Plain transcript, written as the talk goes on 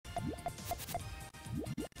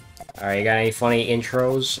Alright, you got any funny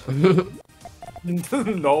intros?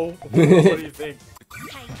 No. What do you think?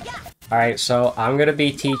 Alright, so I'm gonna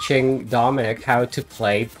be teaching Dominic how to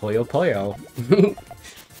play Puyo Puyo.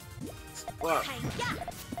 What?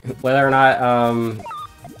 Whether or not,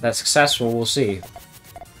 that's successful, we'll see.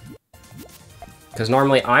 Because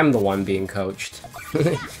normally I'm the one being coached.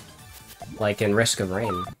 Like in Risk of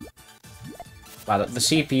Rain. Wow, the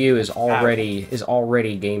CPU is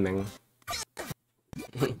already gaming.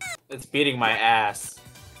 It's beating my ass.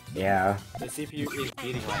 Yeah. The CPU is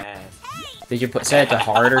beating my ass. Did you set it to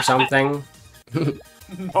hard or something?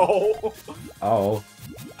 No. Oh.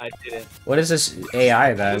 I didn't. What is this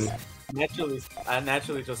AI then? I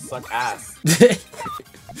naturally just suck ass.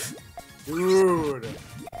 Dude.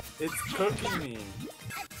 It's cooking me.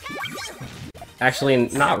 Actually,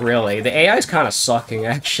 not really. The AI is kind of sucking,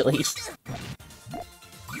 actually.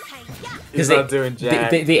 He's not doing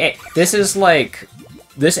jack. This is like...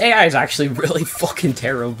 This AI is actually really fucking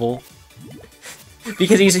terrible.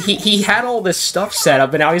 Because he had all this stuff set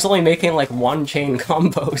up, and now he's only making like one-chain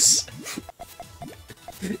combos.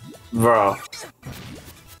 Bro.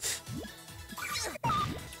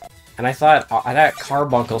 And I thought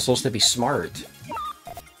Carbuncle was supposed to be smart.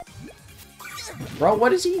 Bro,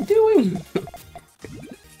 what is he doing?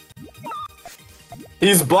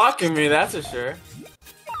 He's blocking me, that's for sure.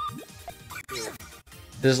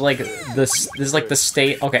 This is like the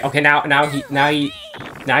state. Okay,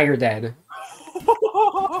 now you're dead.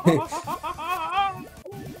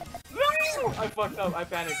 I fucked up. I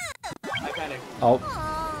panicked. Oh.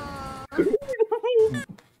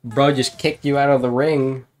 Bro just kicked you out of the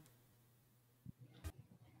ring.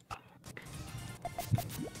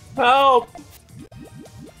 Help!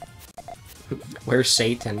 Where's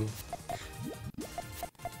Satan?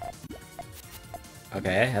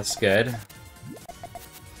 Okay, that's good.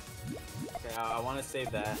 Okay, I want to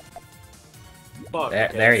save that. Fuck. There,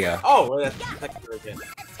 okay. there you go. Oh, that's again.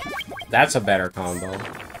 That's a better combo.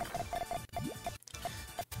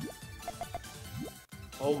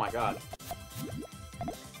 Oh my god.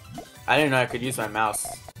 I didn't know I could use my mouse.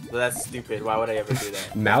 But that's stupid. Why would I ever do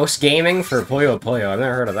that? Mouse gaming for Puyo Puyo. I've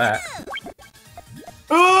never heard of that.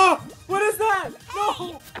 Oh! What is that?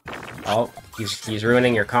 No! Oh, he's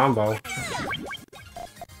ruining your combo.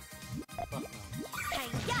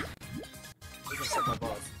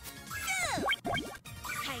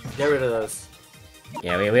 Get rid of those.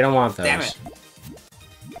 Yeah, we don't want those. Damn it.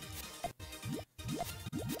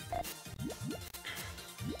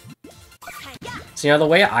 So, you know, the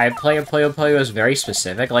way I play a Puyo Puyo is very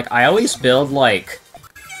specific. Like, I always build, like...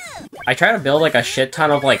 I try to build, like, a shit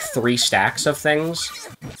ton of, like, 3 stacks of things.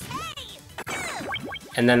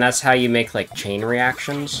 And then that's how you make, like, chain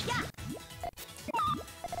reactions.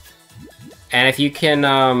 And if you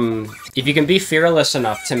can be fearless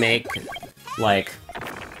enough to make, like,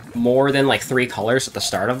 more than, like, 3 colors at the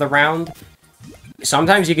start of the round,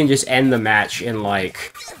 sometimes you can just end the match in,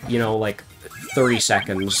 like, you know, like, 30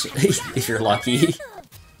 seconds, if you're lucky.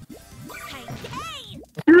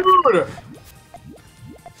 Dude!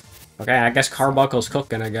 Okay, I guess Carbuckle's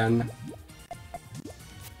cooking again.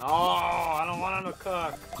 Oh, I don't want him to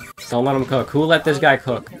cook. Don't let him cook. Who let this guy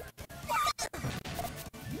cook?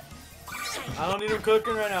 I don't need him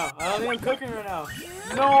cooking right now.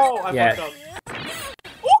 No! I fucked up.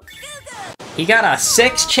 He got a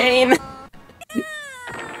 6-chain?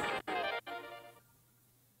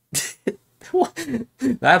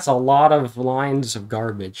 That's a lot of lines of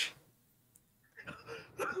garbage.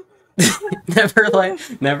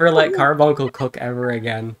 never let Carbuncle cook ever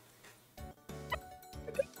again.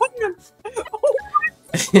 Oh my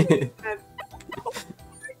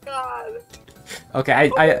god.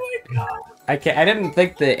 Okay, Oh my god. I didn't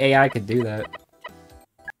think the AI could do that.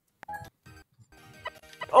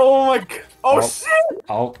 Oh my god. Oh shit!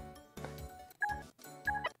 Oh.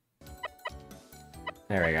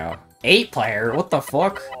 There we go. 8-player? What the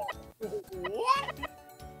fuck? What?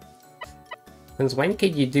 Since when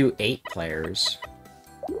could you do 8 players?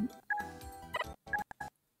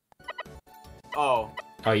 Oh.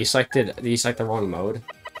 Oh, you selected the wrong mode?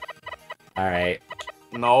 Alright.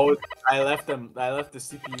 No, I left the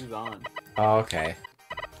CPUs on. Oh, okay.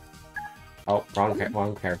 Oh,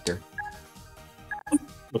 wrong character.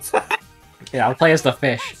 What's that? Yeah, I'll play as the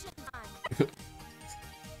fish.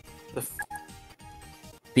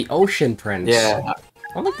 The Ocean Prince. Yeah.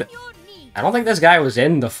 I don't think this guy was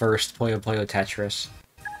in the first Puyo Puyo Tetris.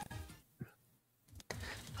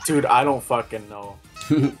 Dude, I don't fucking know.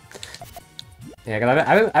 Yeah,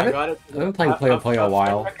 cause I've been playing Puyo Puyo a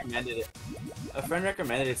while. A friend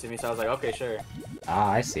recommended it to me, so I was like, okay, sure.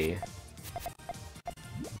 Ah, I see.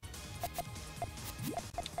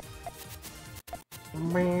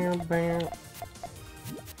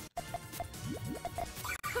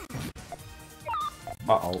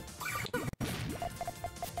 Uh-oh.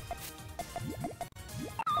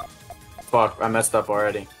 Fuck, I messed up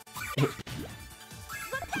already.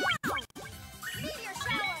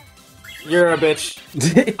 You're a bitch.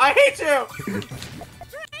 I hate you!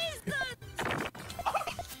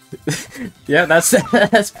 Yeah, that's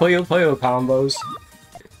Puyo Puyo combos.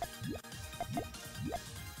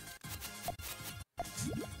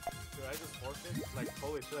 Dude, I just forfeit? Like,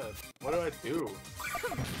 holy shit. What do I do?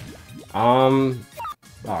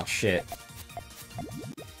 Oh shit.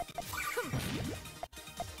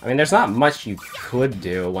 I mean, there's not much you could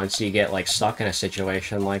do once you get, like, stuck in a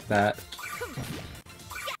situation like that.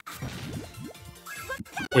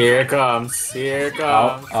 Here it comes. Here it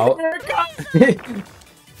comes. Oh. Here it comes.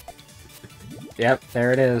 Yep,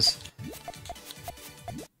 there it is.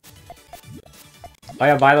 Oh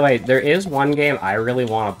yeah, by the way, there is one game I really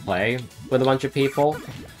want to play with a bunch of people.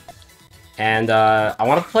 And, I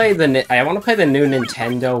want to play the new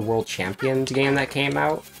Nintendo World Champions game that came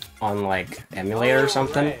out on, like, emulator or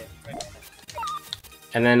something. Right.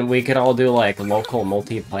 And then we could all do, like, local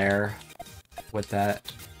multiplayer with that.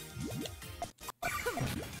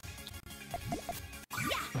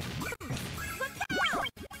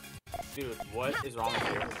 Dude, what is wrong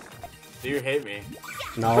with you? Do you hate me?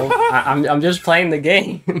 No, I'm just playing the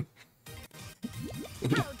game.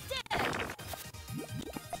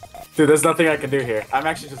 Dude, there's nothing I can do here. I'm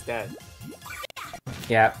actually just dead.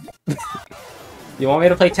 Yeah. You want me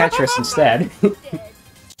to play Tetris instead?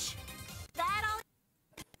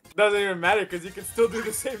 Doesn't even matter because you can still do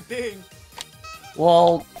the same thing.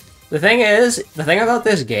 Well, the thing about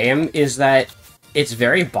this game is that it's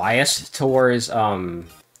very biased towards, Puyo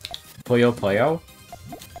Puyo.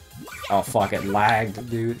 Oh fuck, it lagged,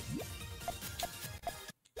 dude.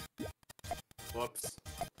 Whoops.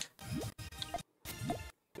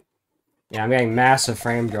 Yeah, I'm getting massive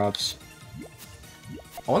frame drops.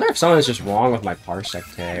 I wonder if something's just wrong with my parsec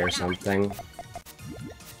today or something.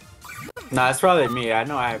 Nah, it's probably me. I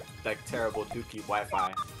know I have, like, terrible dookie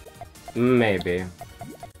Wi-Fi. Maybe.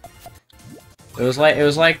 It was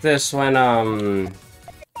like this when, I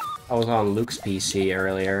was on Luke's PC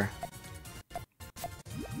earlier.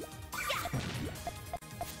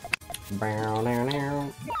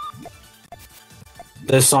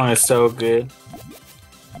 This song is so good.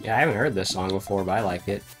 Yeah, I haven't heard this song before, but I like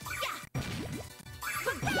it.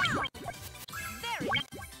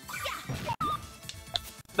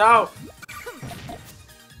 No!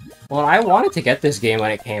 Well, I wanted to get this game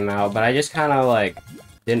when it came out, but I just kind of, like,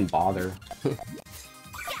 didn't bother.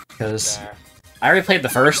 Because I already played the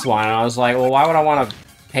first one, and I was like, well, why would I want to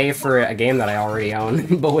pay for a game that I already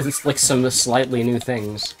own, but with, like, some slightly new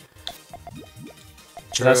things?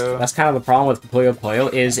 So that's kind of the problem with Puyo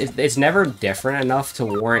Puyo, is it's never different enough to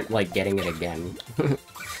warrant, like, getting it again.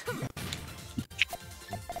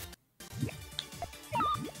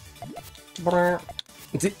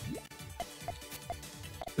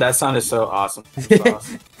 That sounded so awesome. So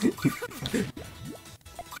awesome.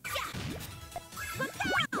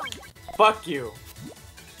 Fuck you.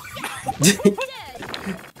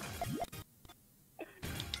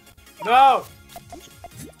 No!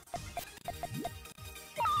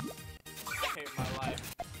 I hate my life.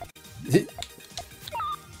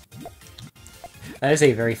 That is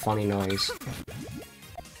a very funny noise.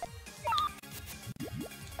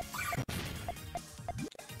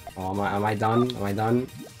 Oh, am I done? Am I done?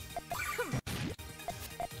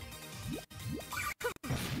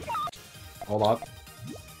 Hold up.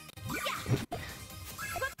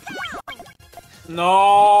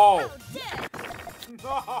 No!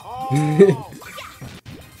 No!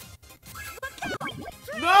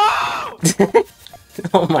 No!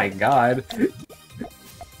 Oh my god.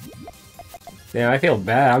 Damn, I feel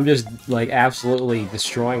bad. I'm just, like, absolutely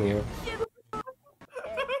destroying you.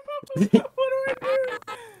 What do I do?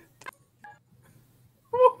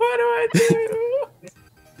 What do I do?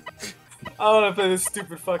 I wanna play this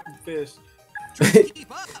stupid fucking fish.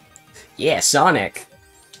 Yeah, Sonic!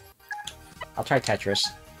 I'll try Tetris.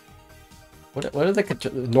 What are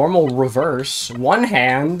the normal reverse? One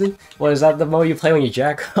hand? What, is that the mode you play when you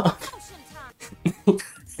jack off?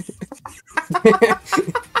 Okay.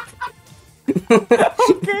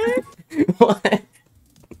 What?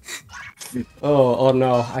 Oh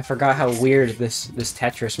no, I forgot how weird this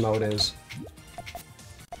Tetris mode is.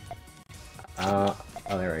 Oh,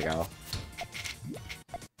 there we go.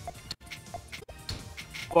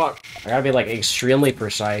 Fuck. I gotta be, like, extremely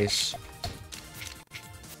precise.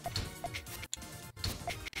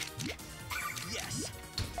 Yes.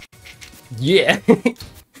 Yeah!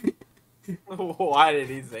 Why did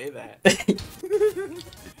he say that?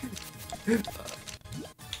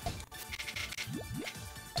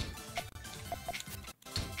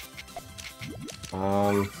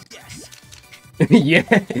 Yeah.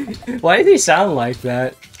 Why does he sound like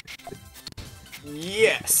that?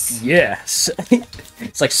 Yes. Yes.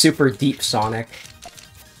 It's like super deep Sonic.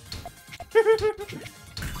 Here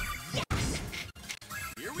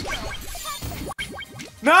we go.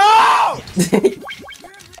 No!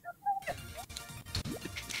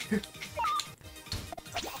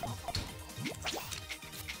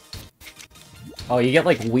 Oh, you get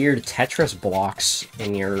like weird Tetris blocks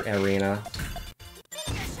in your arena.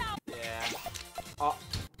 Yeah.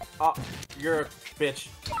 Oh, you're a bitch.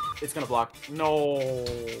 It's gonna block. No.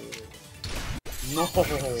 No.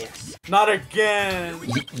 Not again.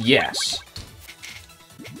 Yes.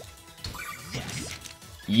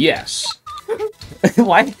 Yes.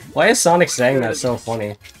 Why is Sonic saying that so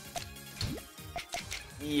funny?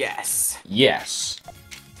 Yes. Yes.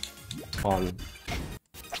 Hold on.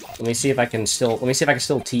 Let me see if I can still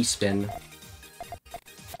T-spin.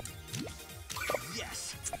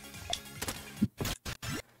 Yes.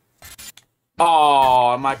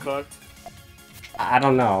 Oh, am I cooked? I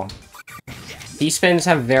don't know. T-spins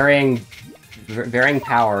have varying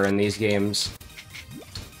power in these games.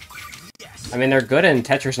 I mean, they're good in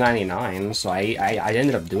Tetris 99, so I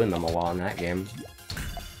ended up doing them a lot in that game.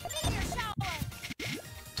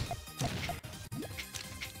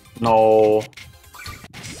 No.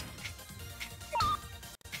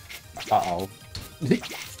 Uh-oh.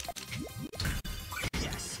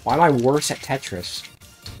 Why am I worse at Tetris?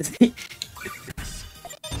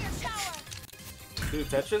 Dude,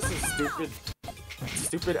 Tetris is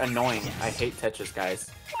stupid annoying. I hate Tetris,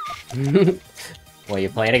 guys. Well, you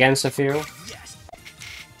played against a few?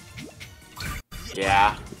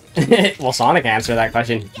 Yeah. Well, Sonic answered that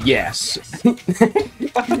question. Yes.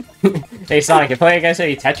 Hey, Sonic, you play against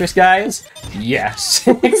any Tetris guys? Yes.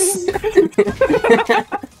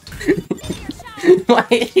 Why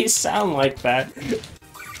did he sound like that?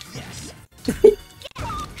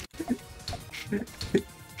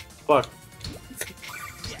 Fuck.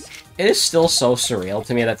 It is still so surreal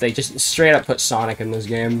to me that they just straight up put Sonic in this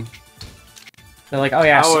game. They're like, oh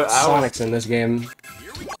yeah, Sonic's in this game.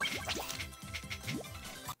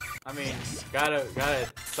 I mean, gotta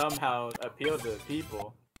somehow appeal to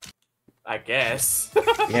people. I guess.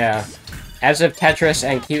 Yeah. As if Tetris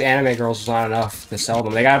and cute anime girls was not enough to sell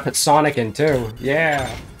them. They gotta put Sonic in too. Yeah.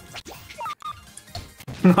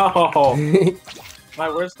 No. My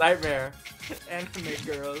worst nightmare. Anime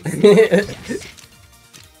girls.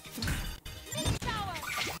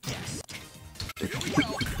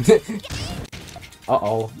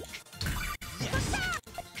 Uh-oh.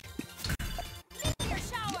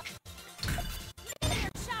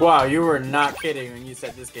 Wow, you were not kidding when you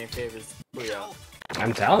said this game favors Puyo.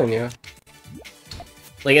 I'm telling you.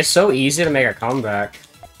 Like, it's so easy to make a comeback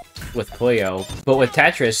with Puyo, but with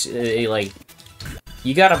Tetris, like,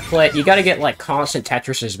 you gotta get, like, constant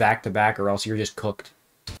Tetrises back-to-back, or else you're just cooked.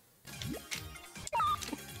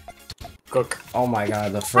 Cook. Oh my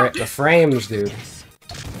god, the frames, dude.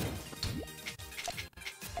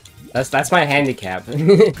 That's my handicap.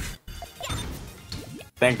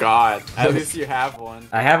 Thank God. At least you have one.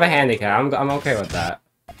 I have a handicap. I'm okay with that.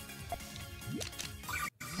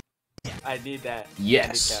 I need that.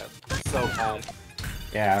 Yes. Handicap so bad.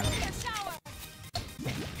 Yeah.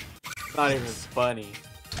 It's not even funny.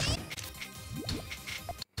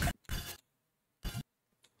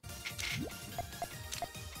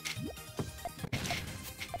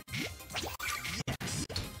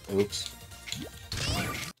 Oops.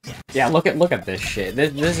 Yeah, look at this shit.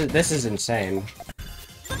 This is insane.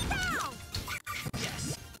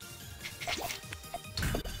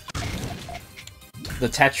 The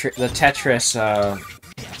Tetris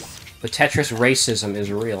racism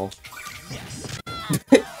is real.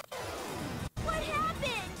 What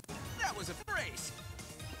happened? That was a race.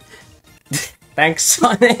 Thanks,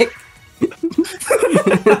 Sonic.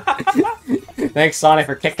 Thanks, Sonic,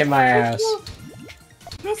 for kicking my ass.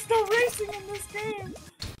 There's no racing in this game.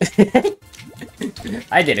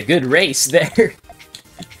 I did a good race there.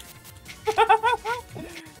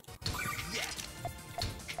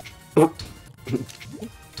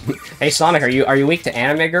 Hey Sonic, are you weak to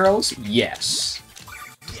anime girls? Yes.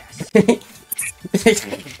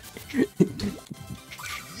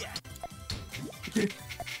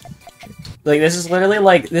 Like, this is literally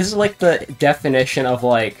like, the definition of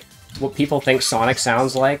like what people think Sonic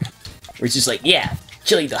sounds like. Where it's just like, yeah,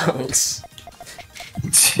 chili dogs.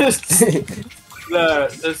 Just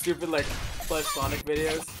the stupid like plush Sonic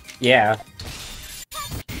videos. Yeah.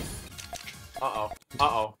 Uh-oh.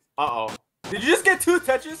 Uh-oh. Uh-oh. Did you just get 2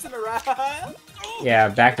 Tetris in a row? Yeah,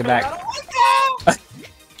 back to back. I don't like that!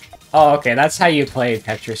 Oh, okay, that's how you play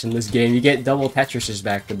Tetris in this game. You get double Tetrises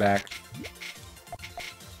back to back.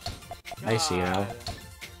 I see now.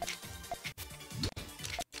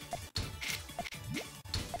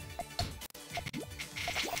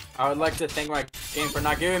 I would like to thank my game for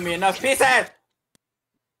not giving me enough pieces!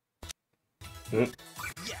 Mm.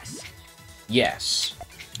 Yes.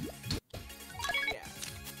 Yeah.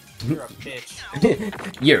 You're a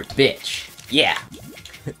bitch. You're a bitch. Yeah.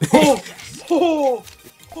 Oh! Oh!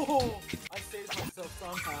 Oh! I saved myself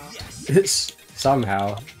somehow.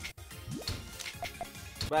 Somehow.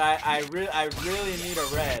 But I really need a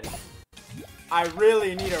red. I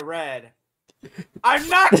really need a red. I'm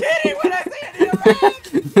not kidding when I say I need a red!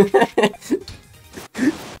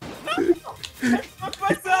 No! I fucked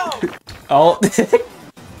myself! Oh. Let's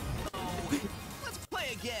play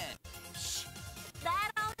again.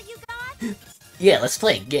 That all you got? Yeah, let's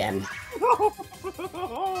play again.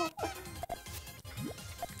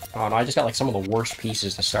 Oh no, I just got like some of the worst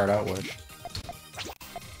pieces to start out with.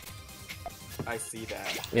 I see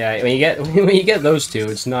that. Yeah, when you get those two,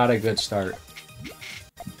 it's not a good start.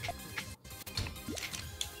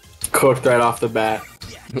 Cooked right off the bat.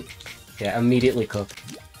 Yeah, immediately cooked.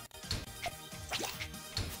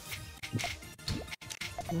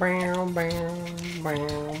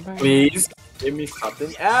 Please give me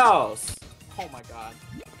something else. Oh my god.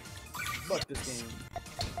 Fuck this game.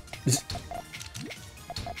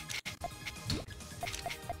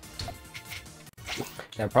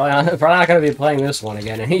 Yeah, probably not gonna be playing this one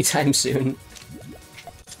again anytime soon.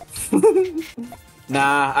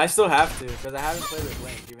 Nah, I still have to, because I haven't played with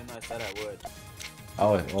Link, even though I said I would.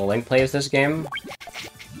 Oh, well, Link plays this game?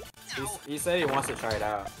 He said he wants to try it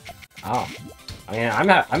out. Oh. I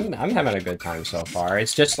mean, I'm having a good time so far.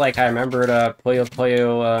 It's just like I remembered Puyo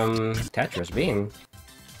Puyo Tetris being.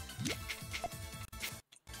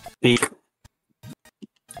 Beak.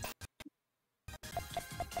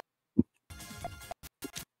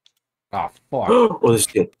 Oh, fuck. Oh, this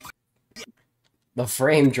shit. The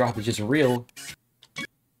frame drop is just real.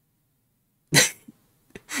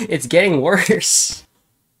 It's getting worse.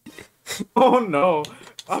 Oh no.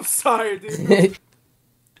 I'm sorry, dude.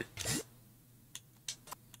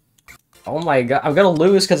 Oh my god, I'm gonna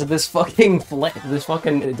lose because of this fucking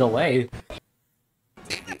delay.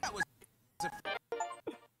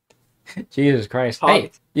 Jesus Christ.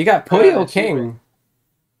 Hey, you got Puyo King.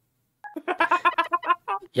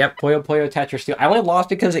 Yep, Puyo Puyo Tetris 2. I only lost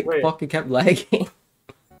because it fucking kept lagging.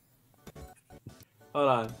 Hold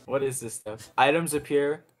on. What is this stuff? Items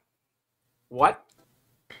appear. What?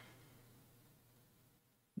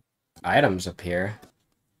 Items appear.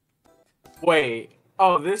 Wait.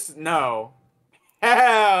 Oh, this? No.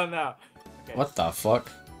 Hell no. Okay. What the fuck?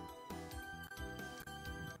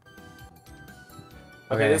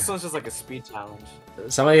 Okay, this one's just like a speed challenge.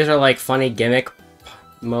 Some of these are like funny gimmick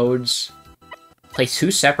modes. Play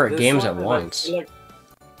 2 separate games at once.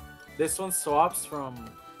 This one swaps from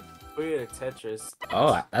Puyo to Tetris.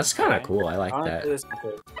 Oh, that's kind of cool. I like that.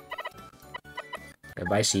 I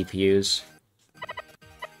buy CPUs.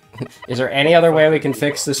 Is there any other way we can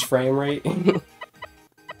fix this frame rate?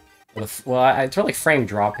 Well, it's really frame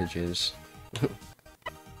droppages.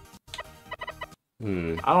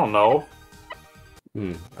 I don't know.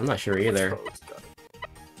 I'm not sure either.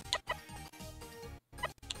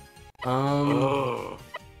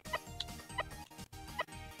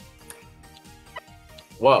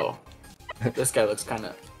 Whoa. This guy looks kind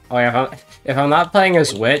of... Oh yeah, if I'm not playing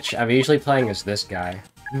as Witch, I'm usually playing as this guy.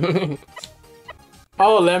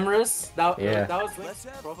 Oh, Lemurus? That was Link's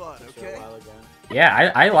profile picture a while ago.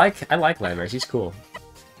 Yeah, I like Lemurus. He's cool.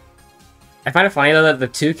 I find it funny though that the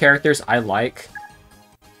 2 characters I like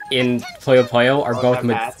in Puyo Puyo are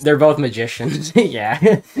they're both magicians. Yeah.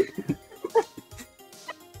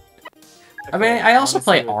 I mean, I also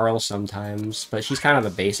play Arl sometimes, but she's kind of the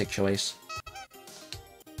basic choice.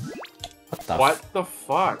 What the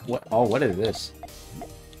fuck? What? Oh, what is this?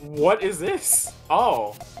 What is this?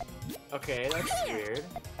 Oh. Okay, that's weird.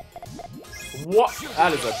 What?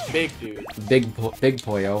 That is a big dude. Big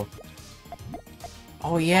Puyo.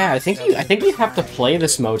 Oh yeah, I think you have to play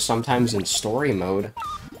this mode sometimes in story mode.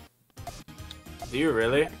 Do you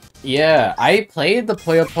really? Yeah, I played the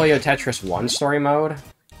Puyo Puyo Tetris 1 story mode.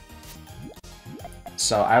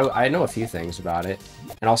 So I know a few things about it.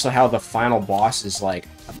 And also how the final boss is like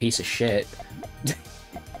a piece of shit.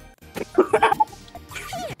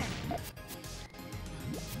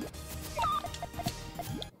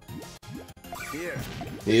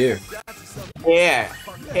 Here. Yeah.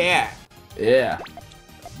 Yeah. Yeah.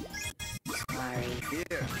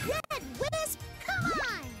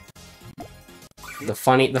 The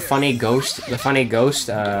funny ghost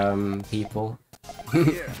people.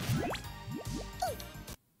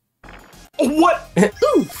 What?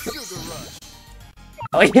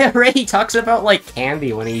 Oh yeah, Ray, he talks about like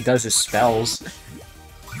candy when he does his spells.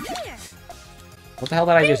 What the hell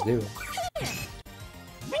did I just do?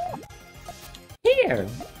 Here.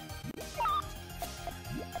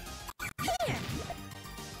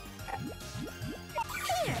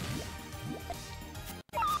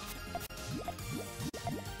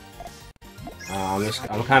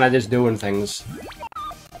 I'm kind of just doing things.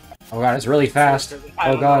 Oh god, it's really fast.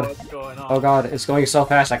 Oh god. Oh god, it's going so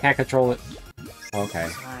fast I can't control it. Okay.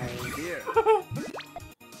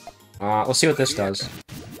 Let's see what this does.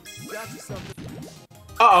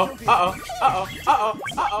 Uh-oh, uh-oh, uh-oh, uh-oh,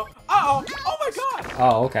 uh-oh, uh-oh, oh my god!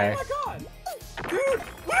 Oh, okay. Oh my god! Dude,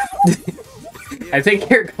 what is I think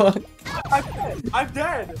you're going... I'm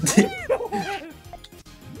dead!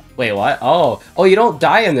 Wait, what? Oh, you don't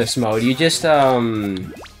die in this mode. You just,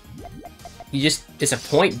 it's a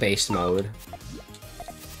point-based mode.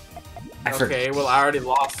 Okay, well, I already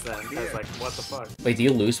lost then, because, like, what the fuck? Wait, do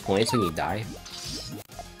you lose points when you die?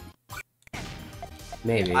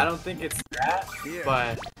 Maybe. I don't think it's that,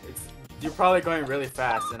 but you're probably going really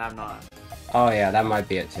fast, and I'm not. Oh yeah, that might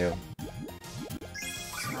be it too.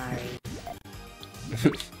 Sorry.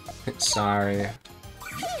 Sorry.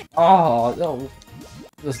 Oh, no.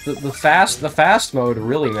 The fast mode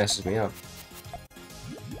really messes me up.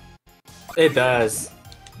 It does.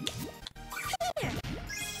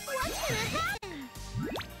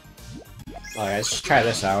 Alright, let's just try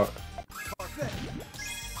this out.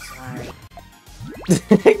 Sorry.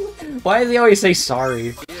 Why does he always say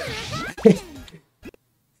sorry?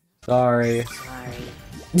 Sorry.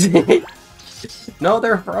 Sorry. No,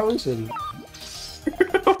 they're frozen.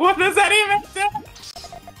 What does that even do?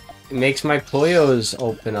 It makes my Puyos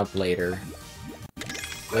open up later.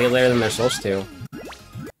 Way later than they're supposed to.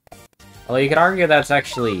 Although you could argue that's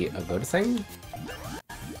actually a good thing.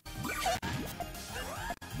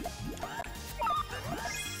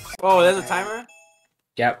 Oh, there's a timer?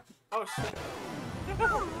 Yep. Oh shit.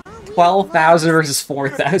 12,000 versus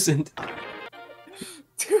 4,000.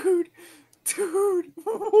 Dude!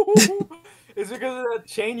 It's because of that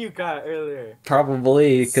chain you got earlier.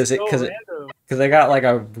 Probably, because I got like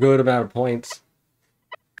a good amount of points.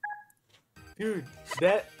 Dude,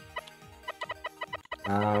 that...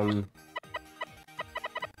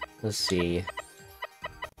 Let's see.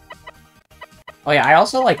 Oh yeah, I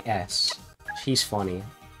also like S. She's funny.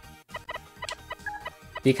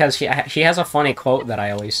 Because she has a funny quote that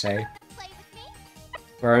I always say.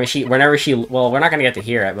 Where whenever she, well, we're not gonna get to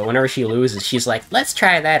hear it, but whenever she loses, she's like, "Let's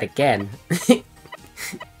try that again."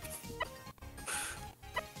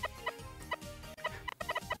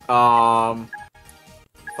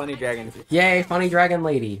 Funny dragon. Yay, funny dragon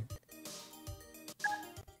lady.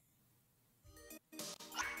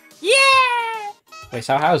 Yeah! Wait,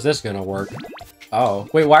 so how is this gonna work? Oh,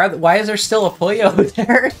 wait, why is there still a Puyo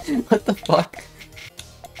there? What the fuck?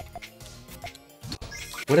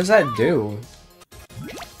 What does that do?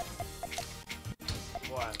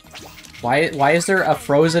 What? Why is there a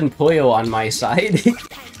frozen Puyo on my side?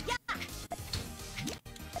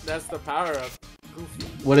 That's the power of Goofy.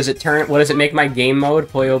 What does it make my game mode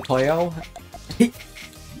Puyo Puyo?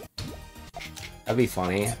 That'd be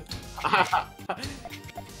funny.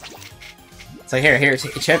 So here,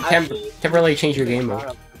 temporarily change your game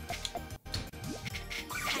mode.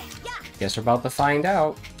 Guess we're about to find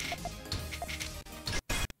out.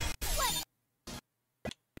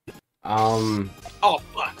 Oh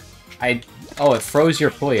fuck! Oh, it froze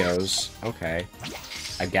your Puyos. Okay.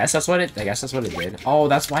 I guess that's what it did. Oh,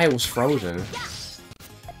 that's why it was frozen.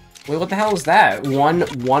 Wait, what the hell is that?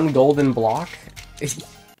 One golden block?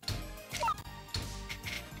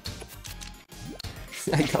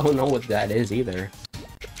 I don't know what that is either.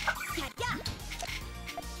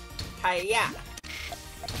 Hiya!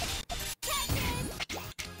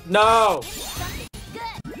 No!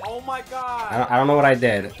 Oh my god! I don't know what I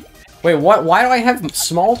did. Wait, what? Why do I have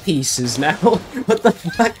small pieces now? What the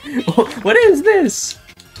fuck? What is this?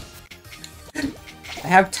 I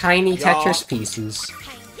have tiny Tetris pieces.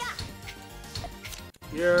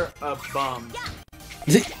 You're a bum.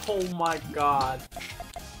 Oh my god.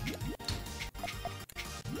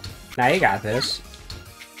 Now you got this.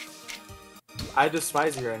 I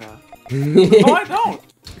despise you right now. No, I don't!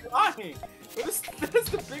 You're lying! That is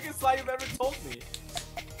the biggest lie you've ever told me.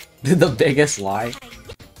 The biggest lie?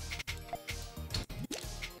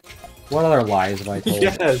 What other lies have I told?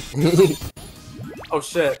 Yes! Oh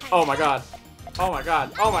shit. Oh my god. Oh my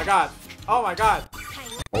god. Oh my god. Oh my god.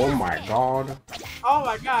 Oh my god. Oh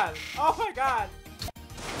my god. Oh my god.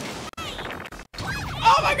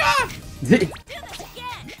 Oh my god! Do this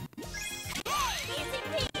again. Easy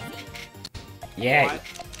peasy. Yeah, What?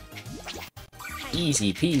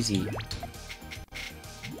 easy peasy.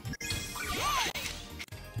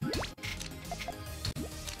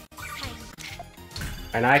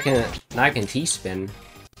 And I can T-spin.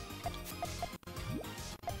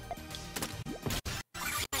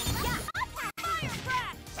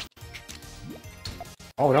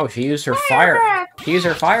 Oh no, she used her fire. She used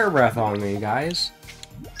her fire breath on me, guys.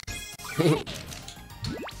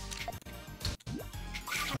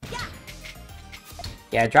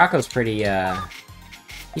 Yeah, Draco's pretty,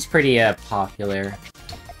 he's pretty, popular.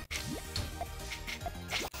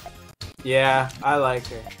 Yeah, I like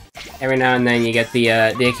her. Every now and then you get the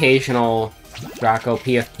occasional Draco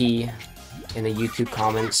PFP in the YouTube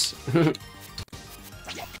comments.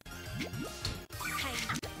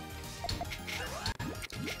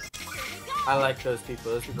 I like those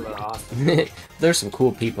people. Those people are awesome. There's some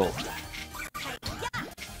cool people.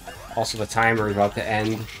 Also, the timer is about to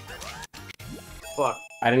end. Fuck.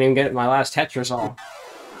 I didn't even get my last Tetris off.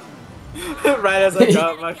 Right as I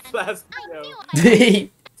got my last video.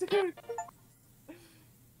 Hey, Dude.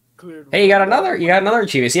 Cleared you got another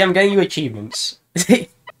achievement. See, I'm getting you achievements.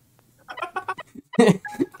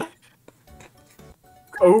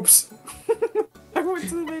 Oops. I went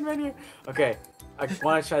to the main menu. Okay, I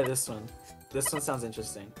want to try this one. This one sounds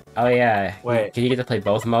interesting. Oh yeah. Wait. Can you get to play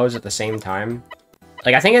both modes at the same time?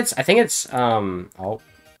 Like I think it's oh.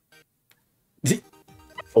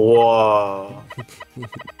 Whoa.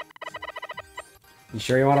 You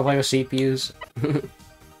sure you want to play with CPUs?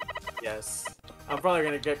 Yes. I'm probably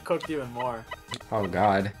gonna get cooked even more. Oh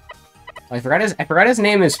god. I forgot his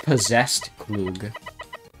name is Possessed Klug.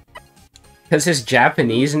 Because his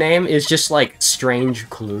Japanese name is just like Strange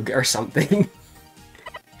Klug or something.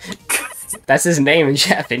 That's his name in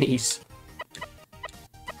Japanese.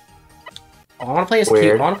 Oh, I want to play as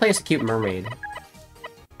Weird. I want to play as a cute mermaid.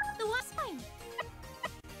 The water's fine.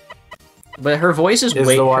 But her voice is Is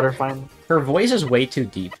way the water fine? her voice is way too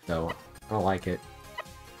deep though. I don't like it.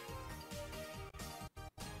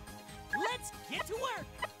 Let's get to work.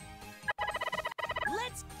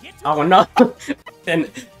 Let's get to Oh work. no! Then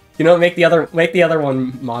you know, make the other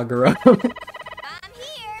one Maguro. I'm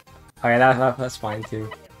here. Okay, that's fine too.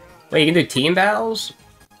 Wait, you can do team battles?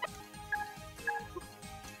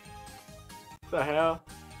 The hell?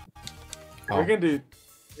 Oh. We're gonna do.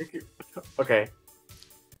 Okay.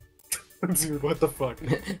 Dude, what the fuck?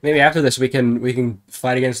 Maybe after this we can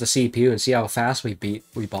fight against the CPU and see how fast we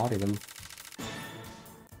body them.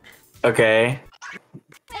 Okay.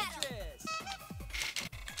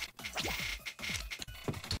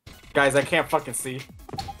 Guys, I can't fucking see.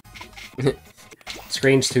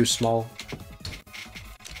 Screen's too small.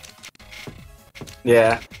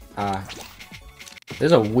 Yeah.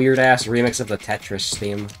 There's a weird ass remix of the Tetris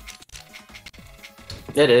theme.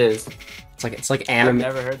 It is. It's like I've anime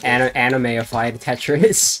never heard this. animeified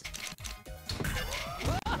Tetris.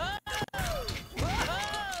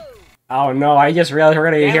 Oh no! I just realized we're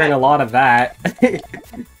gonna be Damn hearing it. a lot of that.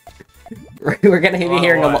 We're gonna be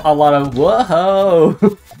hearing What? a lot of whoa,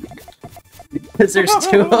 because there's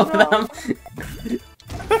two of them.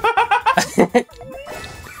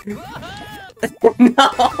 No!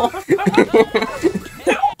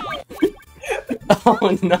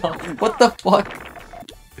 Oh no! What the fuck?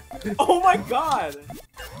 Oh my god!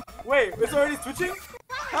 Wait, it's already switching?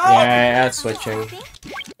 Yeah, it's switching.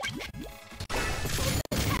 Oh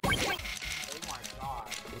my god.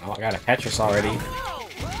 Oh, I got a Tetris already.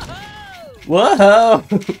 Whoa!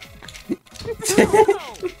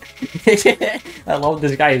 I love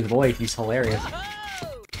this guy's voice. He's hilarious.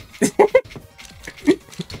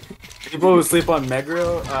 People who sleep on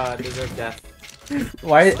Meguro deserve death.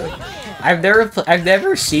 Why? I've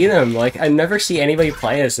never seen him. Like, I never see anybody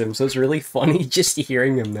play as him, so it's really funny just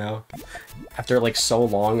hearing him now. After like so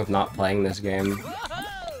long of not playing this game.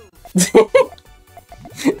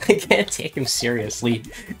 I can't take him seriously.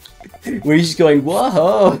 We're just going,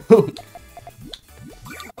 whoa!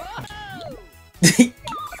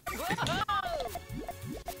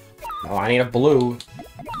 Oh, I need a blue.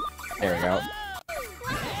 There we go.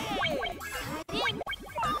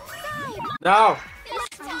 No!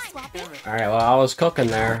 Alright, well, I was cooking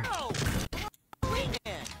there.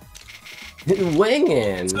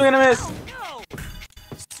 Winging! Swing and a miss!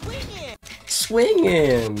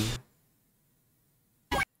 Swinging!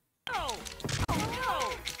 No!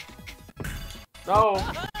 No!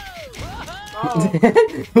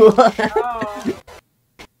 What? No!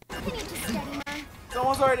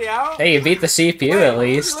 Someone's already out? Hey, you beat the CPU at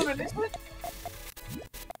least.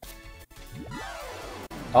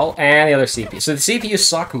 Oh, and the other CPU. So the CPUs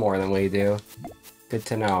suck more than we do. Good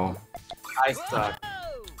to know. I suck.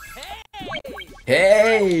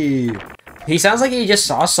 Hey! He sounds like he just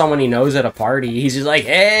saw someone he knows at a party. He's just like,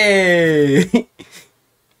 hey!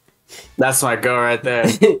 That's my go right there.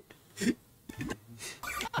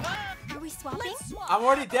 Are we swapping? I'm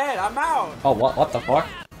already dead. I'm out. Oh, what the fuck?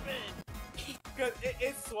 Cause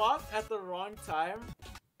it swapped at the wrong time,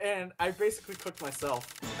 and I basically cooked myself.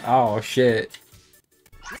 Oh, shit.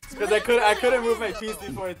 Cause I couldn't move my piece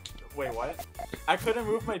before it. Wait, what? I couldn't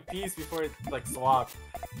move my piece before it like swapped.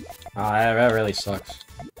 Oh, that really sucks.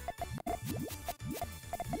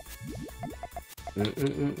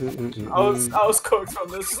 I was cooked from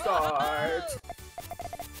the start.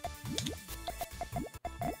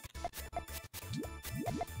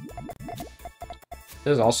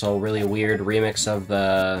 There's also a really weird remix of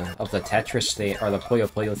the Tetris theme, or the Puyo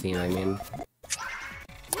Puyo theme, I mean.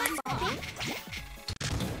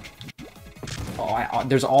 Oh,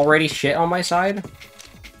 there's already shit on my side?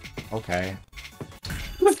 Okay.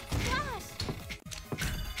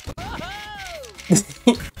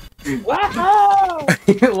 Wow!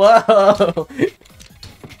 Whoa!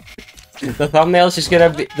 The thumbnail is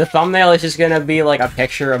just gonna be like a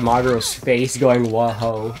picture of Magro's face going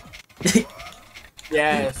whoa.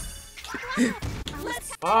 Yes.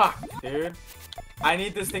 Fuck, dude. I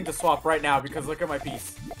need this thing to swap right now because look at my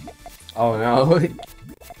piece. Oh no.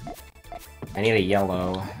 I need a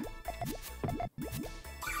yellow.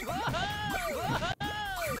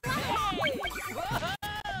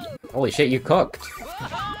 Holy shit, you cooked.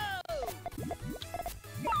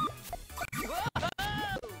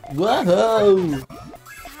 Whoa!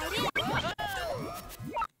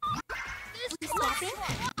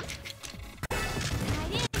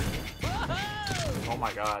 Oh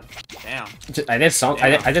my god. Damn. I did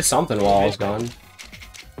something while I was gone.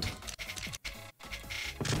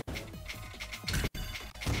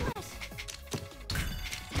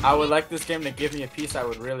 I would like this game to give me a piece I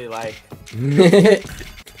would really like.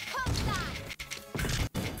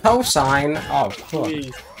 Cosine. Oh, fuck.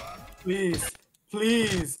 Please. Please.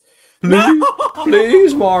 Please. Please,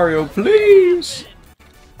 please, Mario, please.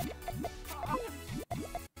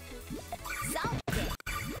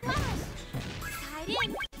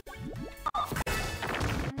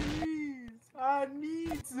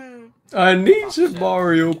 I need it,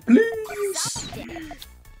 Mario, please.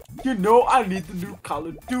 You know I need the new Call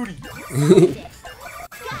of Duty.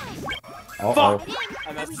 Uh-oh.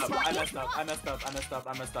 I messed up.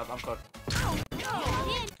 I'm cooked.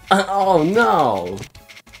 Oh no.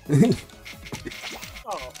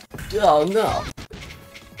 Oh. Oh no.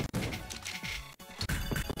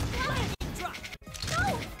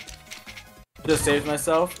 Just saved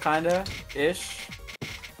myself, kinda, ish.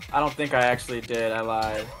 I don't think I actually did. I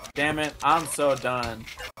lied. Damn it, I'm so done.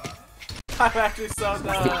 I'm actually so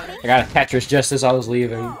done. I got a Tetris just as I was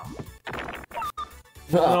leaving.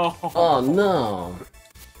 No. Oh no.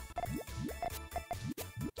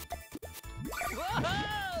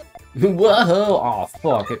 Whoa! Oh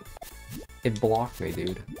fuck! It blocked me,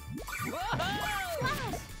 dude.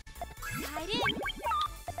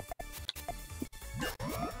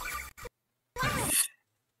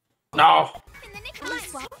 No.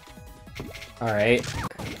 All right.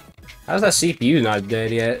 How's that CPU not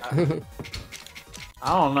dead yet?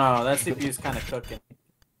 I don't know. That CPU's kind of cooking.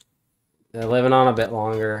 They're living on a bit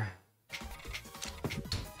longer.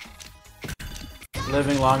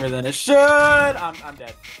 Living longer than it should. I'm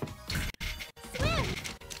dead.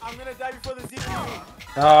 I'm gonna die before the CPU.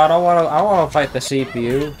 Oh, I don't want to. I want to fight the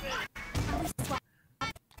CPU.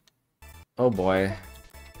 Oh boy.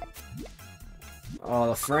 Oh,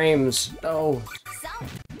 the frames. No.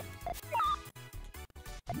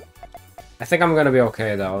 I think I'm gonna be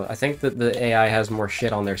okay though. I think that the AI has more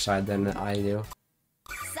shit on their side than I do.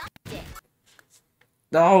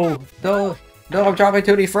 No, no, no! I'm dropping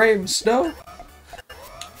 2D frames. No.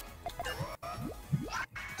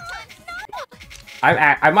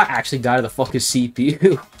 I might actually die to the fucking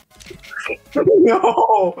CPU.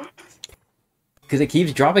 No. Because it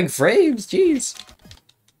keeps dropping frames. Jeez.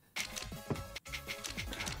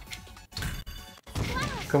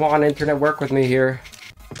 Come on, internet, work with me here.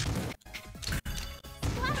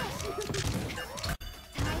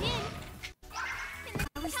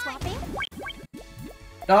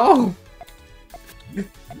 No!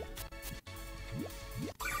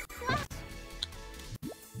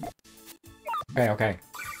 Okay, okay.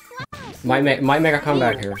 Might make a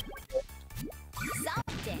comeback here.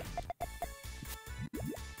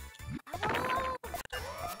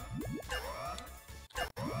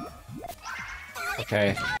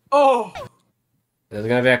 Okay. Oh. This is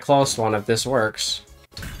gonna be a close one if this works.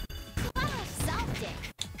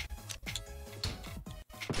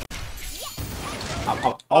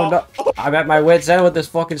 Oh no! I'm at my wit's end with this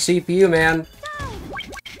fucking CPU, man.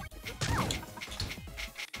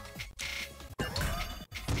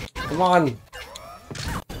 Come on!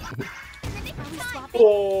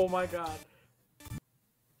 Oh my god.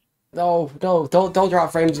 No, no, don't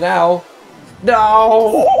drop frames now.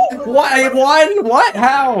 No! What? I won? What?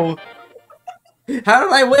 How? How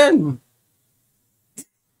did I win?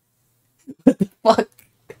 What the fuck?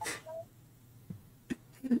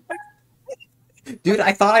 Dude,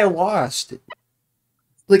 I thought I lost.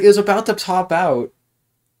 Like, it was about to top out.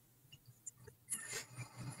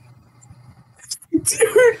 Dude, what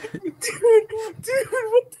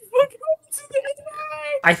the fuck happened to the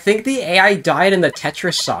AI? I think the AI died in the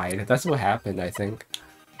Tetris side. That's what happened, I think.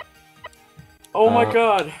 Oh my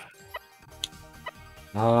god.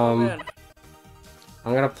 I'm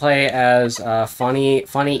gonna play as funny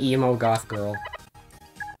emo goth girl.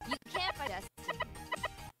 You can't fight us.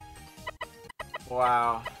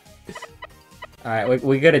 Wow. Alright,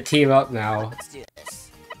 we gotta team up now. Let's do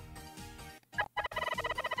this.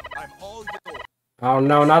 I'm all yours. Oh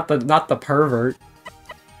no, not the pervert.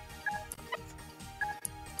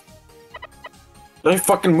 Let me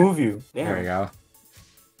fucking move you. Damn. There we go.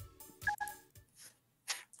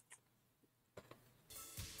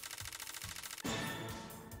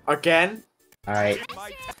 Again? Alright.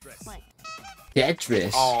 My Tetris.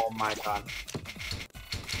 Tetris. Oh my god.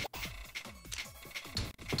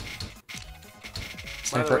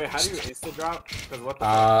 By the way, how do you insta drop? Cause what the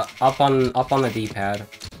fuck? up on the D-pad.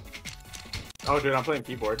 Oh dude, I'm playing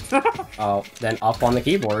keyboard. Oh, then up on the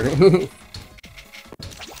keyboard.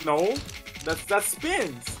 No, that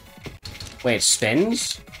spins. Wait, it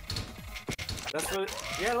spins? That's what.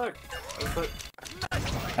 Yeah, look. That's what, I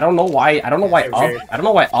don't know why Okay. up. I don't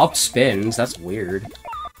know why up spins. That's weird.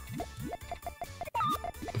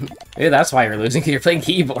 Maybe that's why you're losing. 'Cause you're playing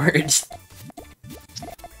keyboards.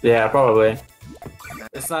 yeah, probably.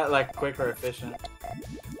 It's not like quick or efficient.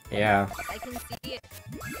 Yeah. I can see it.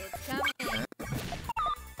 It's coming. I can see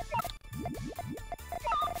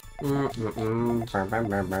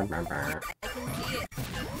it.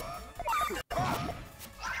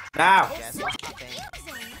 Now. Guess what's popping?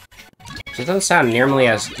 She doesn't sound nearly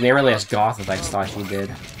as goth as I thought she did.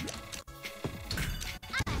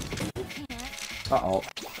 You can't. Uh-oh.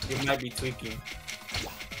 You might be tweaking.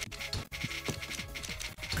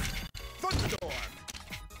 Thunderstorm.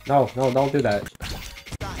 No, don't do that.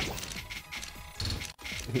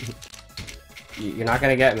 You're not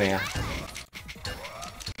gonna get me.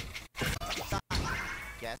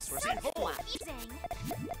 Guess we're seeing four.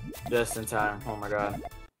 Just in time. Oh my god.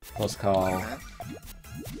 Let's call.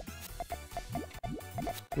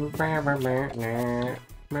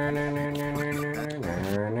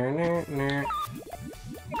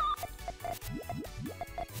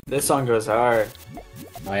 This song goes hard.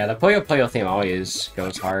 Oh yeah, the Puyo Puyo theme always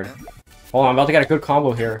goes hard. Hold on, I'm about to get a good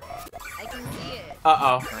combo here. I can see it. Uh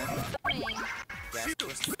oh. Coming. Guess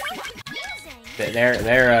we're seeing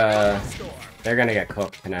They're gonna get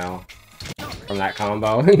cooked now from that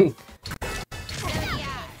combo. Zodiac.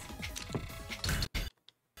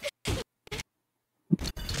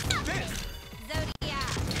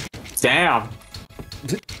 Damn.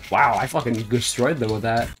 Wow, I fucking destroyed them with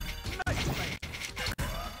that.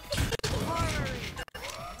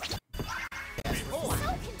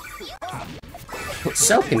 It's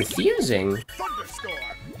so confusing. thunderstorm.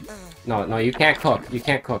 No, you can't cook. You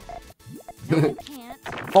can't cook. You can't.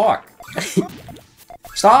 Fuck.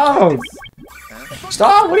 Stop!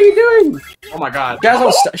 Stop! What are you doing? Oh my god.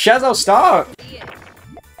 Shazo, stop! See it.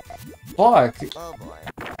 Fuck. Oh boy.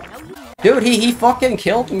 No, you can't. Dude, he fucking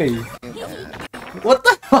killed me. What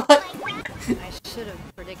the fuck? I should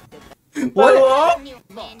have predicted that. What? Hello?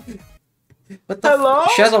 What the Hello?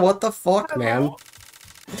 Shazo, what the fuck, man?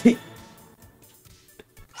 Here's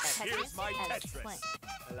my As Tetris. planned.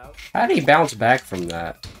 Hello? How did he bounce back from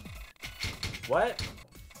that? What?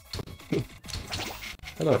 How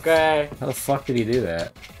the, Okay. how the fuck did he do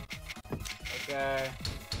that? Okay.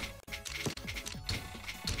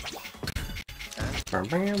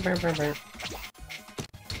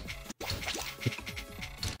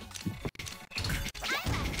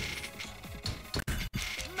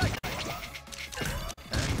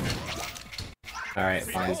 Alright,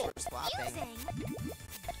 fine. We're swapping.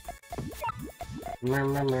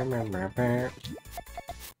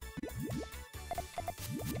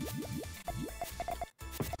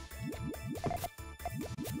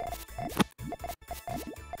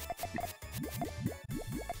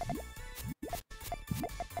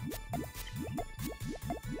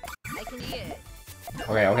 I can see it.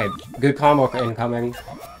 Okay, good combo incoming. I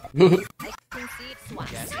can see it. Swap.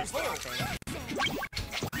 Guess we're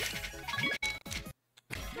swapping.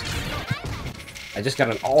 I just got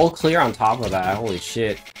an all clear on top of that. Holy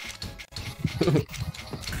shit.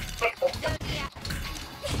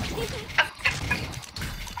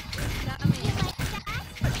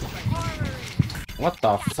 What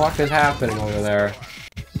the fuck is happening over there?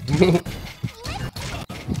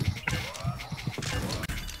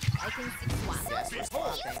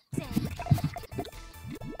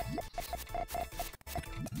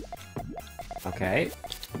 Okay.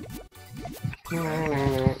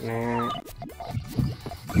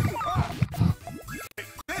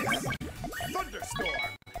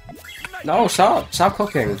 No, stop! Stop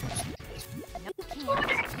cooking!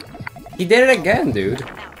 He did it again, dude!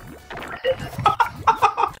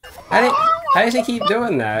 How does he keep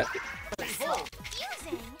doing that?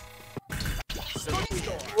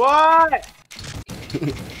 What?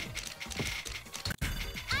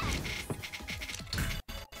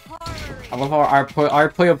 I love how our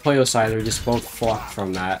Puyo Puyo side are just both fucked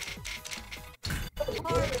from that.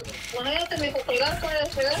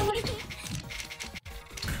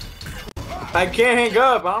 I can't hang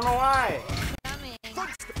up. I don't know why.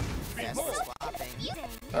 Yes, we're swapping.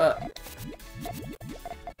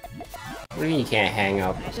 What do you mean you can't hang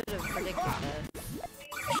up? I should have predicted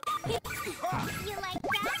You like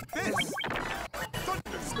that?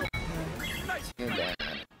 You're dead.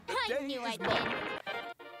 I knew I'd win.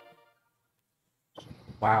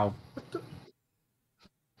 Wow.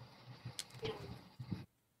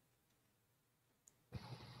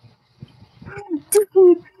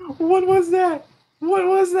 Dude, what was that? What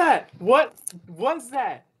was that? What was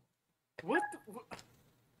that? What?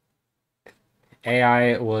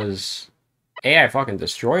 AI fucking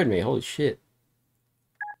destroyed me. Holy shit.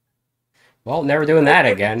 Well, never doing that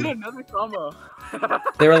again. Another combo.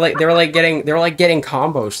 They were like getting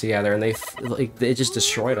combos together, and they just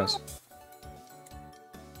destroyed us.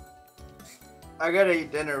 I gotta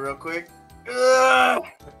eat dinner real quick. Ugh.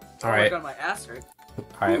 All right, got my ass hurt.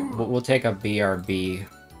 all right. We'll take a BRB.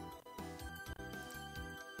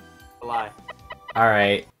 Lie. All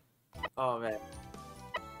right. Oh man.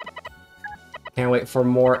 Can't wait for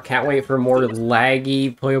more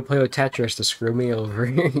laggy Puyo Puyo Tetris to screw me over.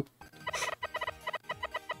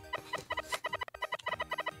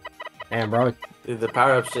 Man, bro. Dude, the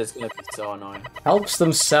power-up shit's gonna be so annoying. Helps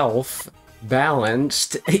themself.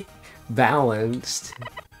 Balanced. Balanced.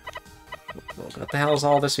 What the hell is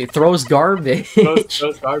all this? He throws garbage.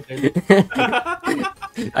 Those garbage.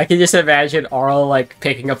 I can just imagine Arl like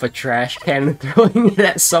picking up a trash can and throwing it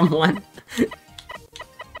at someone.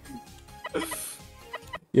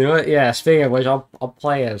 You know what? Yeah, speaking of which, I'll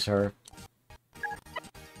play as her.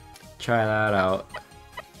 Try that out.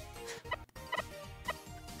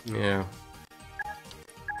 Yeah.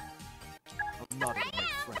 I'm not even my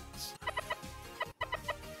friends.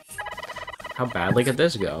 How badly could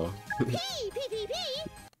this go? Pee, pee, pee, pee.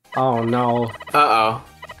 Oh no. Uh-oh.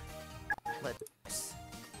 Let's...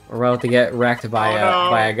 We're about to get wrecked by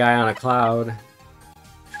by a guy on a cloud.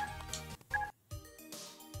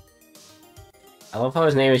 I love how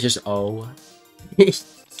his name is just O.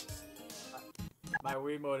 My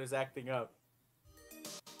Wiimote is acting up.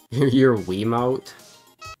 Your Wiimote?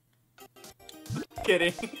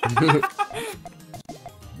 Kidding.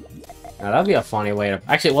 Now that'd be a funny way to...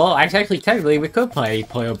 Actually, well, actually, technically, we could play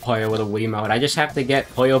Puyo Puyo with a Wiimote. I just have to get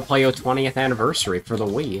Puyo Puyo 20th anniversary for the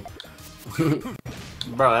Wii.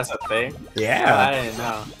 Bro, that's a thing? Yeah. I didn't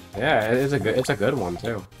know. Yeah, it's a good one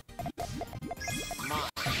too.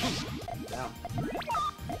 Damn.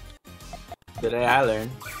 Today I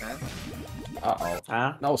learned. Huh? Uh-oh.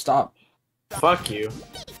 Huh? No, stop. Fuck you.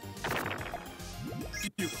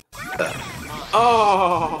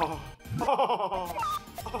 Oh! Oh!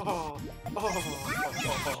 Oh!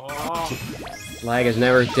 Oh! Lag has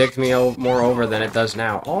never dicked me more over than it does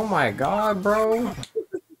now. Oh my god, bro.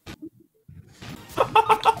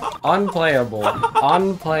 Unplayable.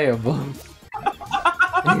 Unplayable.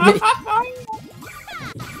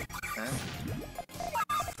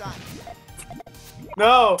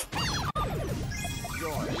 No!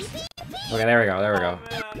 Okay, there we go, there we go.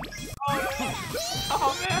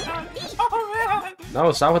 Oh man! Oh man!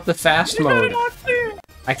 No, stop with the fast mode.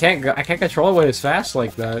 I can't control it when it's fast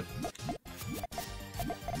like that.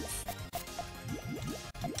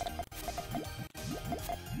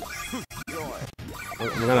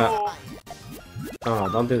 We're gonna... Oh,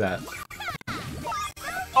 don't do that.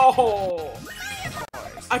 Oh!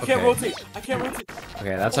 I can't Okay. rotate! I can't rotate!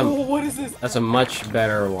 Okay, that's Oh, a what is this? that's a much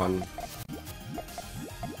better one.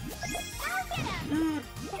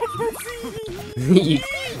 You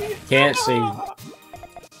can't see. No!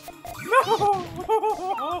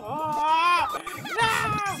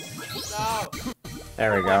 No!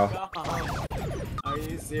 There we go. God.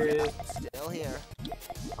 serious? Still here.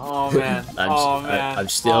 Oh man. Oh man. I'm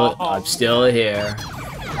still here.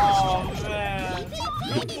 Oh man.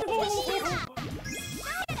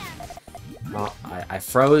 Oh, I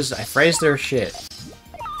froze their shit.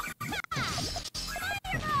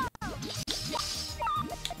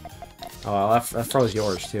 Oh, well, that froze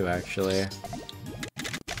yours too, actually.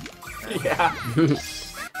 Yeah.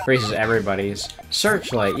 Freezes everybody's.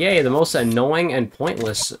 Searchlight, yay, the most annoying and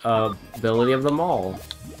pointless ability of them all.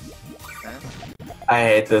 I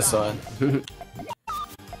hate this one.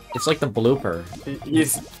 It's like the blooper.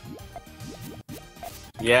 He's...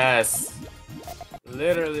 Yes.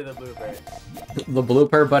 Literally the blooper. The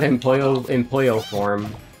blooper, but in Puyo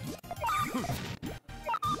form.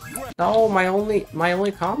 No, my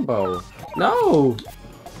only combo. No.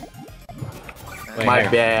 Wait, My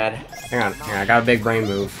bad. Hang on, I got a big brain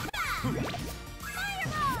move.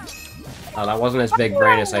 Oh, that wasn't as big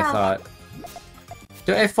brain as I thought.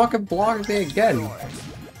 Dude, it fucking blocked me again.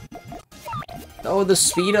 Oh, the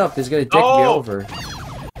speed up is gonna dick me over.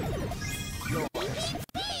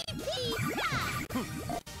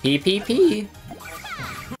 PPP.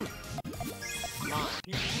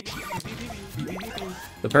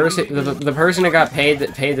 The person that got paid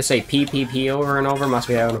to say PPP over and over must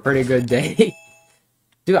be having a pretty good day.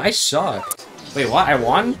 Dude, I sucked. Wait, what? I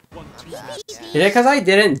won? Is it because I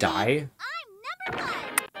didn't die?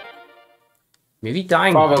 Maybe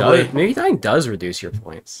dying does reduce your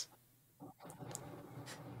points.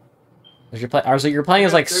 You're playing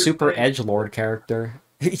as like super edgelord character.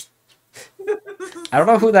 I don't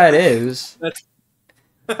know who that is.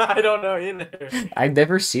 I don't know either. I've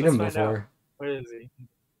never seen him before. Where is he?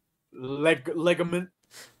 Ligament.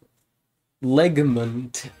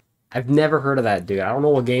 Ligament. I've never heard of that dude. I don't know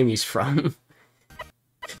what game he's from.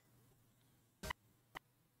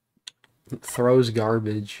 Throws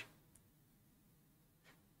garbage.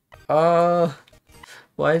 Why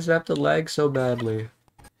does it have to lag so badly?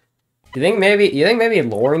 You think maybe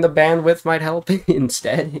lowering the bandwidth might help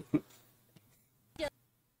instead?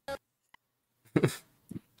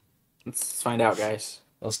 Let's find out, guys.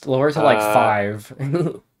 Let's lower it to like 5.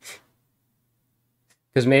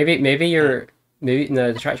 Because maybe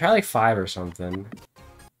no, try like 5 or something.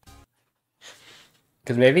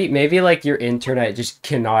 Because maybe like your internet just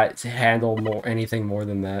cannot handle anything more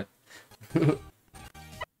than that.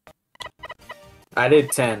 I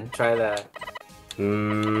did 10. Try that.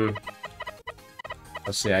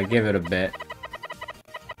 Let's see. I give it a bit.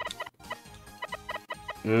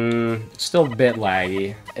 Still a bit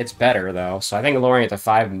laggy. It's better though, so I think lowering it to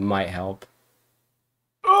 5 might help.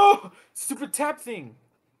 Oh, stupid tap thing.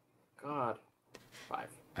 God. 5.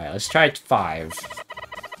 All right, let's try 5.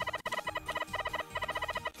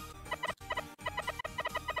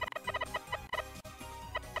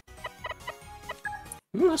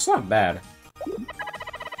 That's not bad.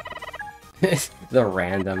 The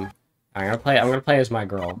random. I'm gonna play as my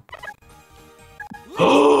girl.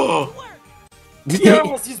 Oh!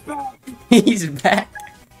 Yes, he's back. He's back.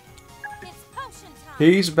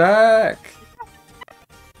 He's back.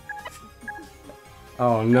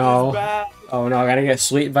 Oh no. Oh no, I gotta get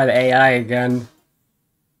sweet by the AI again.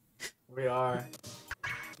 We are.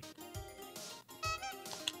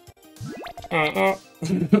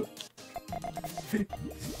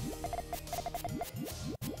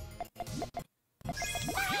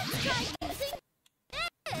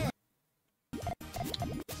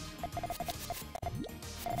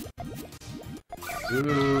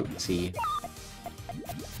 Let's see.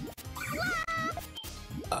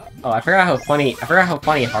 Oh, I forgot how funny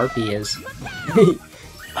Harpy is.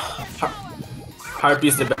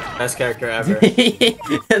 Harpy's the best character ever.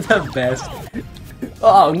 The best.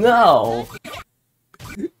 Oh no!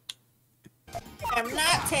 I'm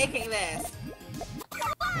not taking this.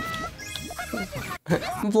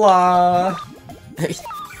 Blah.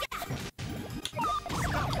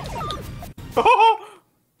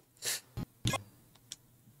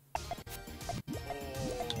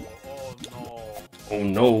 Oh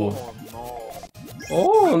no.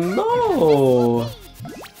 Oh no!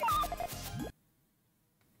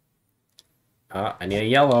 I need a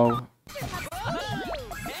yellow.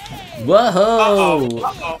 Whoa!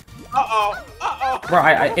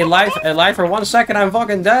 Bro, in life for 1 second, I'm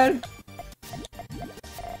fucking dead.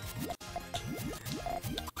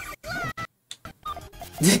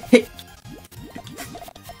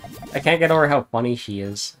 I can't get over how funny she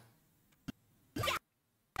is.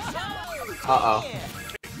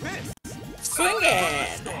 Swing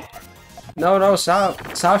it! No,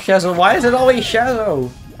 South Shadow. Why is it always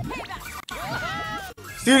Shadow?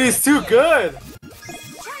 Dude, he's too good!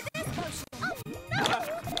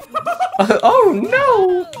 Oh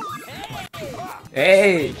no!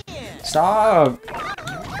 Hey, stop!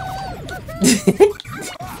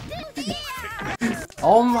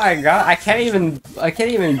 Oh my god, I can't even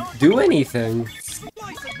do anything.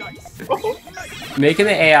 Making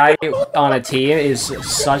the AI on a team is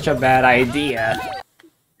such a bad idea.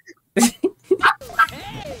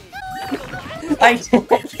 I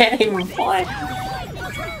can't even play.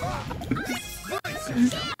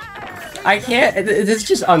 I can't. It's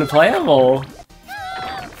just unplayable.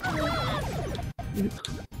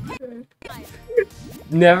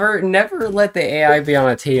 Never let the AI be on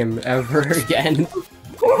a team ever again.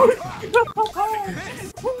 Oh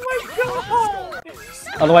my god!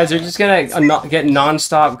 Otherwise, they're just gonna get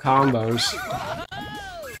non-stop combos.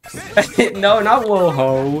 No, not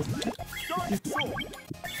Woho.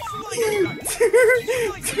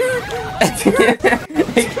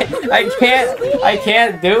 I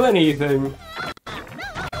can't do anything.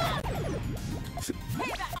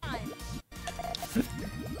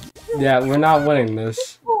 Yeah, we're not winning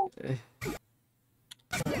this.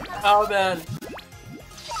 Oh man.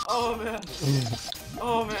 Oh man.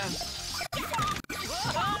 Oh man.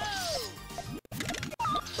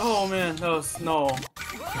 Oh man, that was no.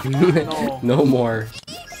 No. No more.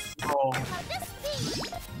 No.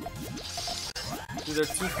 These are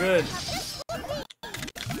too good.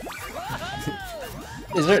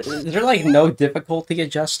 Is there like no difficulty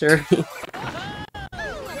adjuster?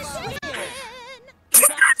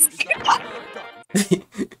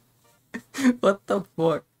 What the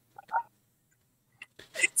fuck?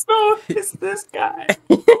 So is this guy.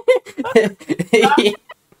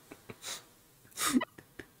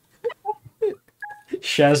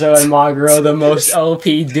 Shazo and Maguro, the most OP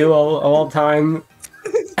duo of all time.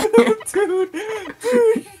 Dude.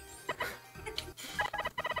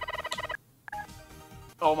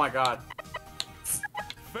 Oh my god.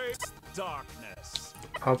 Face darkness.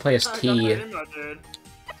 I'll play as T.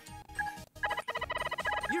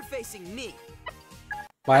 You're facing me.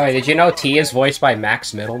 By the way, did you know T is voiced by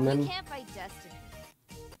Max Middleman? Can't fight destiny.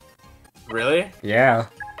 Really? Yeah.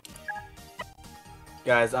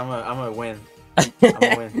 Guys, I'm gonna win. I'm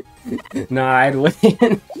gonna win. Nah, I'd win.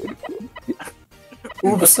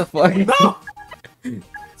 What the fuck? No!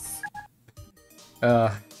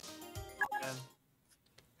 Ugh.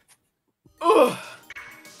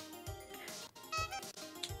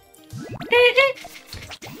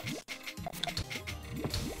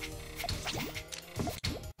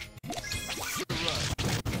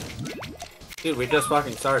 Dude, we just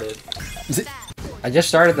fucking started. I just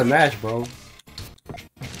started the match, bro.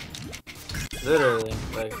 Literally,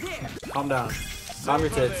 like, calm down. Calm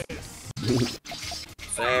your tits.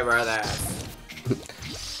 Savor that.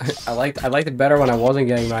 I liked it better when I wasn't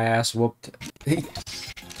getting my ass whooped.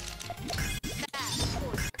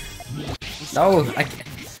 No, I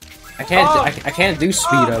can't do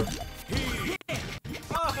speed up.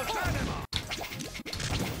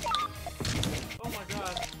 Oh my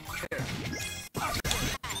god.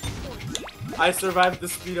 I survived the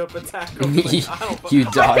speed up attack. I don't You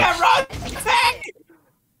I dodged. can't run! Attack!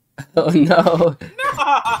 Oh no.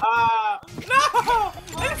 No!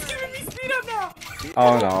 It's giving me speed up now!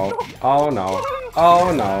 Oh no. Oh no.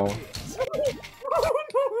 Oh no.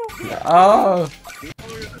 Oh.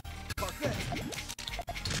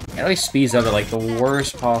 It always speeds up at like the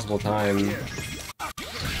worst possible time.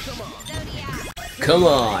 Come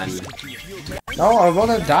on. No, I'm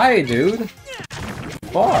gonna die, dude.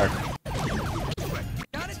 Fuck.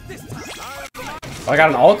 I got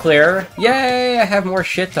an all clear. Yay! I have more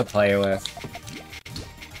shit to play with.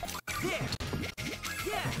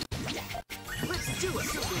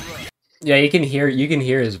 Yeah, you can hear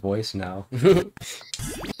his voice now.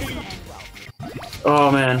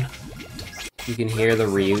 Oh man. You can hear the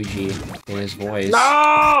Ryuji in his voice. No!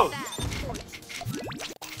 Oh,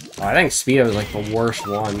 I think speed up is like the worst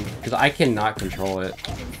one because I cannot control it.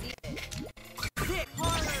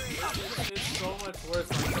 It's so much worse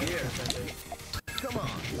than here, I think.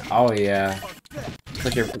 Oh yeah.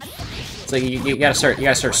 It's like you gotta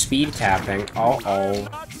start speed tapping. Oh.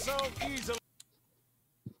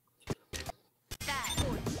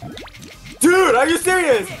 Dude, are you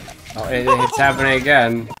serious? Oh, it's happening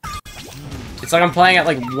again. It's like I'm playing at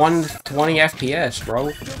like 120 FPS,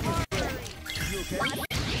 bro.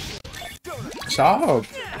 Stop.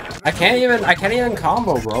 I can't even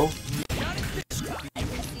combo, bro.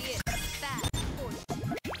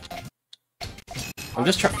 I'm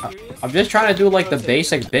just trying to do like the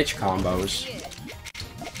basic bitch combos.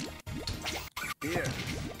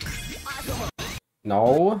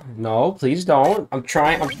 No, no, please don't. I'm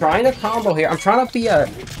trying to combo here. I'm trying to be a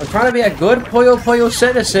good Puyo Puyo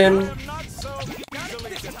citizen.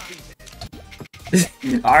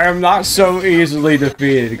 I am not so easily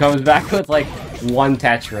defeated. It comes back with like one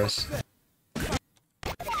Tetris.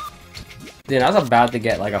 Dude, I was about to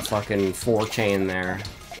get like a fucking 4-chain there.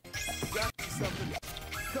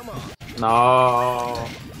 No.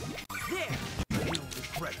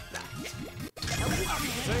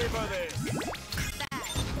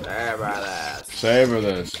 Savor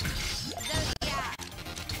this.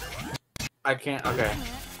 I can't. Okay.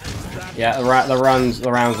 Yeah, the round's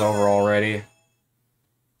over already.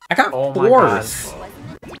 I got Oh my God. 4th.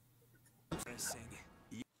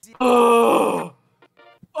 Oh.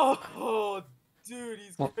 Oh, dude,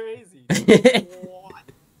 he's crazy. What?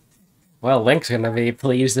 Well, Link's gonna be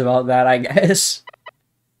pleased about that, I guess.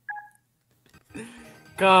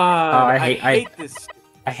 God, Oh, I hate this.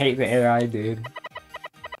 I hate the AI, dude.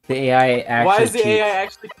 The AI actually. Why is the AI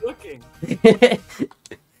actually cooking?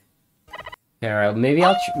 Yeah, right, maybe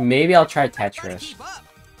I'll try Tetris.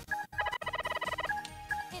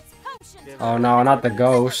 Oh no, not the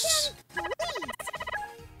ghosts.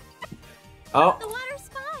 Oh. The water's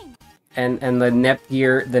fine. And the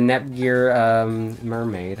Netgear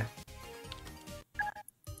mermaid.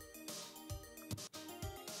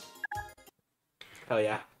 Hell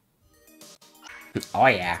yeah. Oh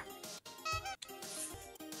yeah.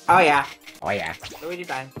 Oh yeah. Oh yeah. Luigi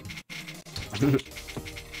bang.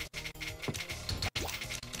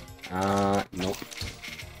 Nope.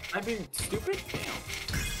 I'm being stupid?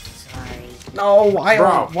 Sorry. No, why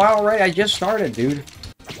Bro. already? I just started, dude.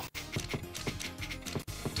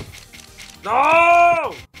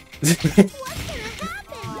 No!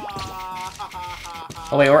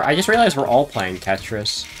 Oh wait, I just realized we're all playing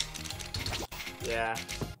Tetris. Yeah.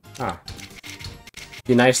 Huh.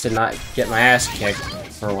 Be nice to not get my ass kicked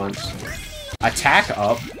for once. Attack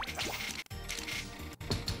up?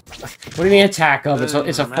 What do you mean attack up? It's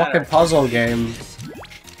a fucking puzzle game.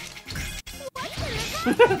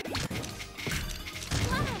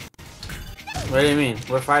 What do you mean?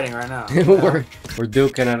 We're fighting right now. we're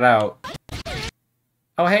duking it out.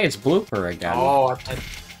 Oh hey, it's Blooper again. Oh,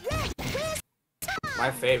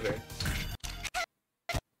 my favorite.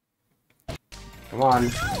 Come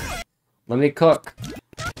on. Let me cook.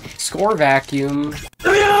 Score vacuum.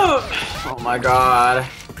 Oh my God.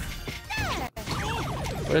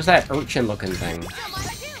 What is that urchin looking thing?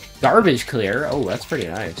 Garbage clear? Oh, that's pretty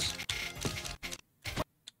nice.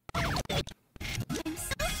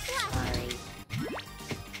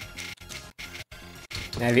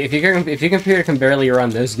 Yeah, if your computer can barely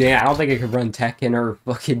run this game, I don't think it could run Tekken or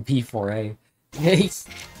fucking P4A.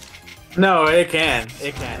 No, it can.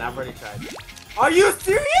 It can. I've already tried. Are you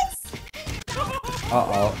serious?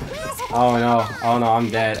 Uh-oh. Oh no. Oh no, I'm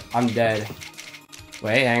dead. I'm dead.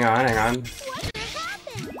 Wait, hang on, hang on.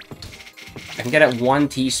 I can get it 1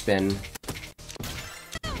 T-spin.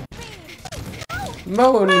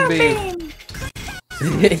 Moonbeam!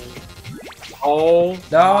 Oh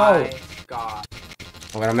No. my God.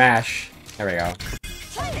 I'm gonna mash. There we go.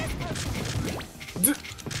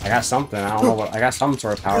 I got something. I don't know what. I got some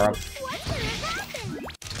sort of power up.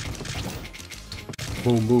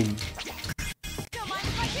 Boom, boom.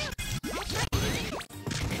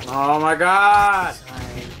 Oh my God.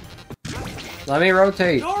 Let me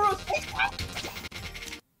rotate. No rotate.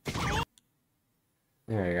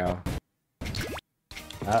 There you go.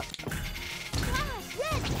 Up.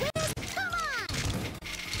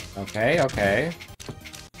 Okay, okay.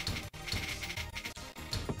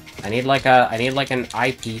 I need like an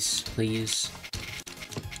eyepiece, please.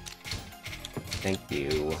 Thank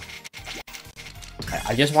you.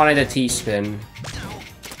 I just wanted a T-spin.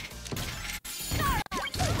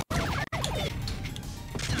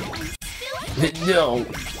 No.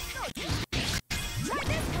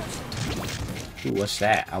 Ooh, what's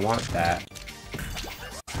that? I want that.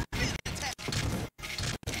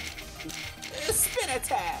 Spin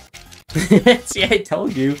attack. See, I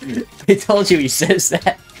told you. I told you he says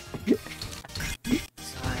that.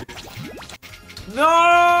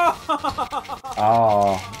 No.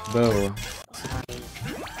 Oh, boo.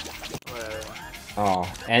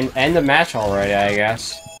 Oh, and the match already, I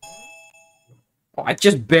guess. Oh, I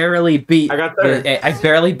just barely beat. I got third. I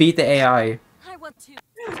barely beat the AI. I want to.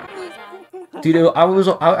 Dude, I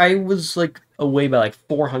was like away by like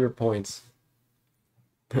 400 points.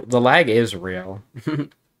 The lag is real.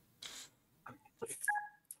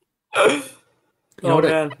 You know what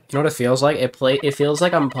man. you know what it feels like? It feels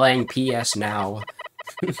like I'm playing PS Now.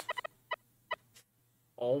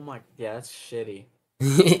 Oh my. Yeah, that's shitty.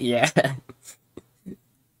 Yeah.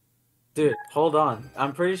 Dude, hold on.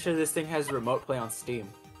 I'm pretty sure this thing has remote play on Steam.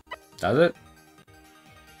 Does it?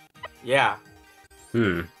 Yeah.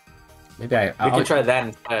 Hmm. Maybe We can try that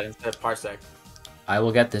instead of Parsec. I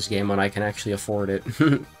will get this game when I can actually afford it.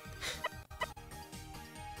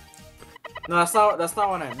 No, that's not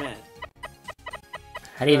what I meant.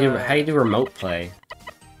 How do you do remote play?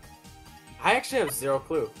 I actually have zero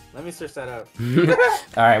clue. Let me search that up.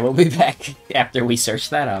 Alright, we'll be back after we search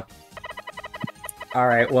that up.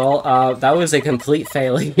 Alright, well, that was a complete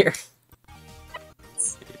failure.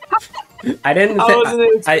 I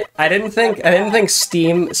didn't think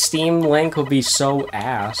Steam Link would be so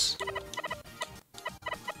ass.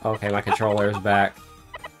 Okay, my controller is back.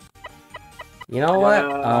 You know what?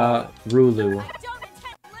 Rulu.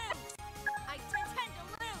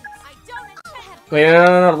 Wait,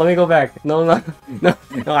 no, let me go back. No,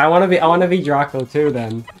 I wanna be Draco too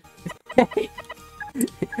then.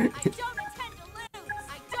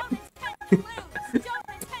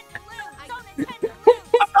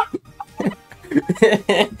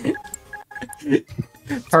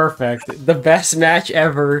 Perfect. The best match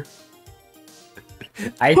ever.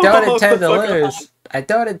 I don't intend to lose. I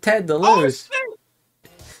don't intend to lose.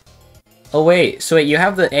 Oh wait, so wait, you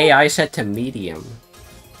have the AI set to medium.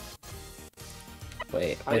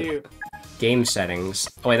 Wait, game settings.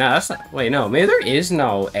 Oh, wait, no, that's not. Wait, no, maybe there is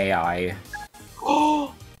no AI.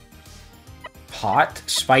 Hot,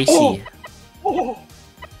 spicy. Oh,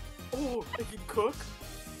 they can cook?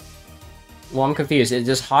 Well, I'm confused.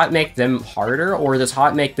 Does hot make them harder, or does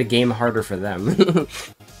hot make the game harder for them?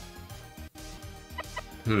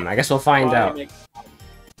 I guess we'll find out.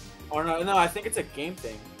 Or no, I think it's a game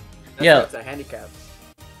thing. Yeah. It's a handicap.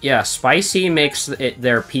 Yeah, spicy makes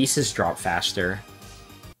their pieces drop faster.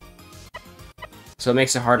 So it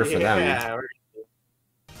makes it harder for them.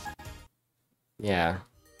 Yeah.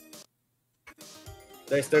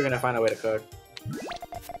 They're still gonna find a way to cook.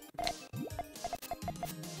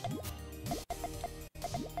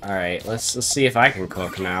 Alright, let's see if I can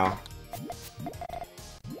cook now.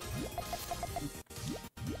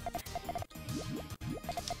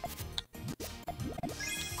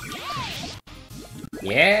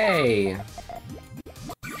 Yay!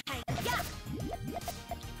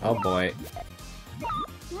 Oh boy.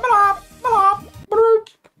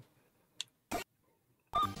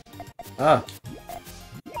 Oh.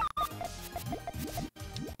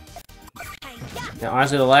 Now,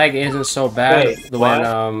 honestly, the lag isn't so bad when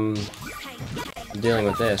I'm dealing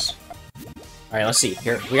with this. Alright, let's see.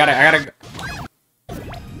 Here, I gotta...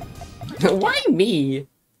 Why me?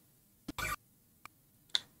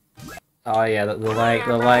 Oh yeah, the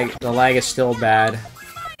lag is still bad.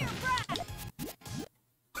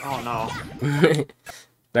 Oh no.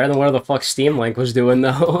 Better than what the fuck Steam Link was doing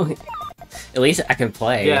though. At least I can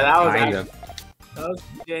play. Yeah, that was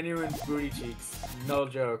genuine booty cheeks. No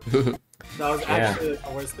joke. That was actually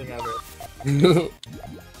the worst thing ever.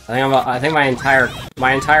 I think my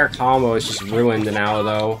entire combo is just ruined now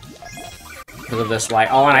though. Because of this lag.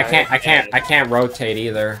 Oh, and I can't rotate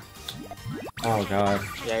either. Oh god.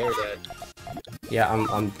 Yeah, you're dead. Yeah,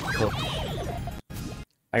 I'm cooked.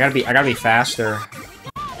 I gotta be faster.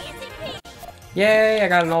 Yay, I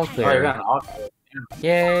got an all clear. Oh, you got an all clear.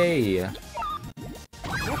 Yay.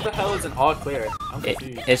 What the hell is an all clear? I'm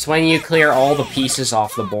confused. It's when you clear all the pieces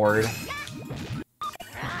off the board.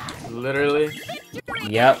 Literally?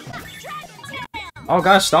 Yep. Oh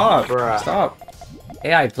god, stop. Bruh. Stop.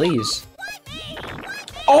 AI, please.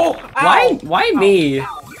 Oh! Why me?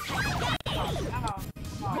 Ow.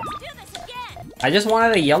 I just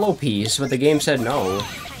wanted a yellow piece, but the game said no.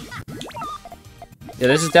 Yeah,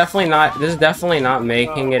 this is definitely not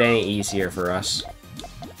making it any easier for us.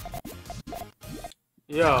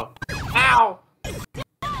 Yo. Ow! Oh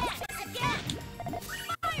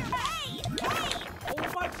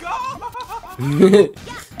my god!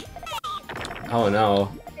 Oh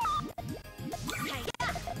no.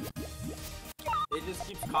 It just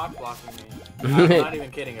keeps cock blocking me. I'm not even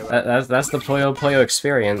kidding about it. That's the Puyo Puyo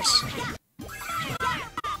experience.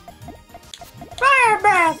 Fire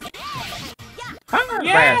breath! Fire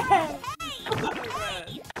Yeah! breath.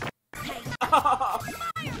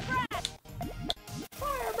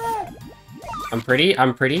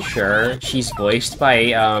 I'm pretty sure she's voiced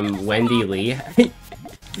by Wendy Lee.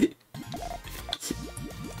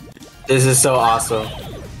 This is so awesome.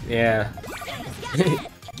 Yeah.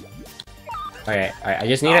 Okay, I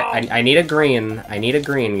just need I need a green. I need a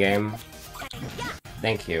green game.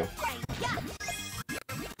 Thank you.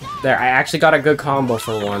 There, I actually got a good combo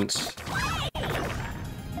for once.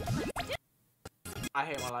 I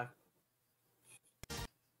hate my life.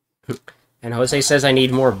 And Jose says I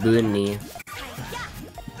need more bunny.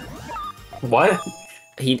 What?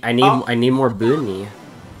 I need more boonie.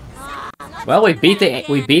 Well, we beat the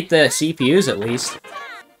CPUs at least.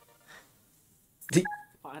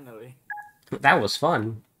 Finally. That was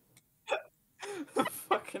fun.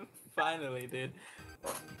 Fucking finally, dude.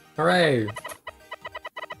 Hooray!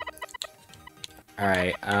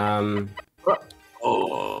 Alright,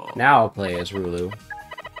 Oh. now I'll play as Rulu.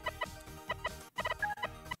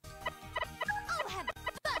 I'll have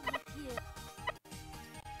fun with you.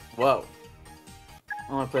 Whoa.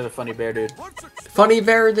 I want to play the funny bear, dude. Funny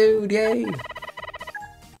bear dude, yay!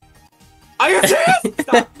 Are you serious?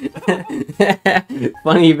 Stop.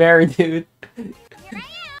 Funny bear dude. Here I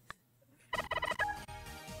am.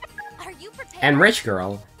 Are you prepared? And rich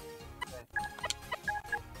girl.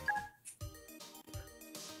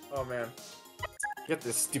 Oh man. Get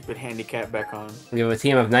this stupid handicap back on. We have a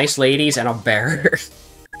team of nice ladies and a bear.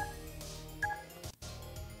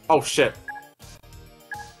 Oh shit.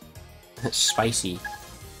 Spicy.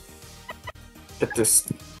 Get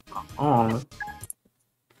this on.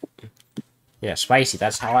 Yeah, spicy.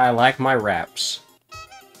 That's how I like my wraps.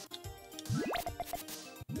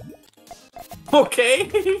 Okay.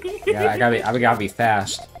 Yeah, I gotta be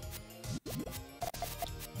fast.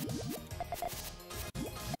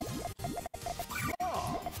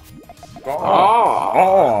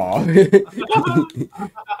 Oh.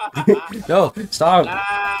 No, stop.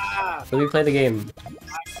 Ah. Let me play the game.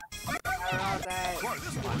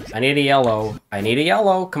 I need a yellow. I need a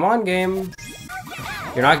yellow. Come on, game.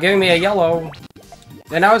 You're not giving me a yellow.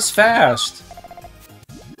 And now it's fast.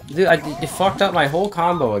 Dude, you fucked up my whole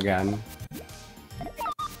combo again.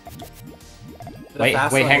 Wait,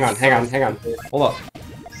 hang on. Hold up.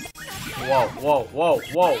 Whoa.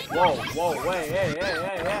 Wait,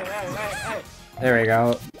 hey. There we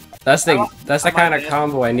go. That's the kind of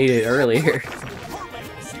combo I needed earlier.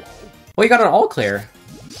 Well, you got an all clear.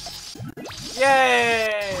 Yay!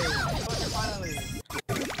 Finally.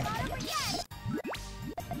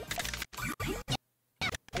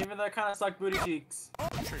 Even though I kind of suck booty cheeks.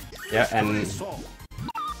 Yeah, and it's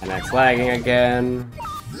lagging again.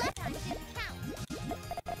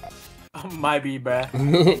 Might be, bruh.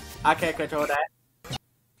 I can't control that.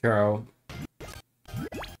 Girl.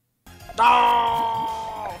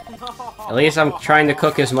 No! At least I'm trying to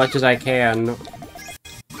cook as much as I can.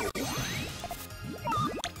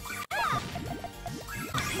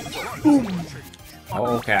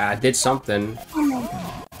 Oh, okay, I did something.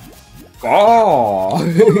 Oh!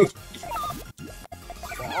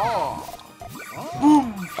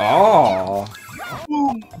 Oh!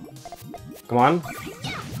 Come on.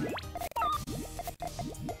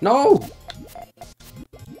 No!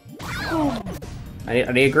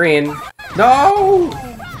 I need a green. No!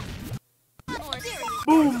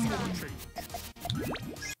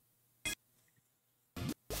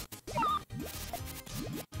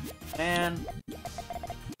 Man.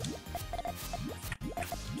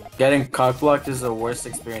 Getting cockblocked is the worst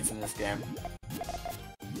experience in this game.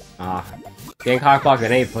 Getting cockblocked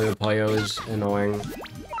at any Puyo Puyo is annoying.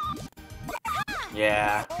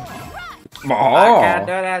 Yeah. Oh! I can't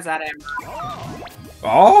do this anymore.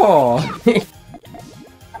 Oh!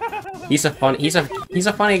 he's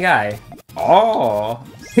a funny guy. Oh!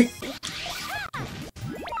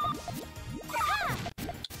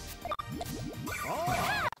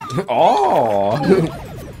 Oh!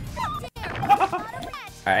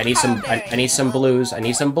 Alright, I need some blues. I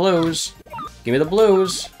need some blues. Give me the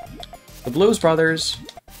blues. The Blues Brothers.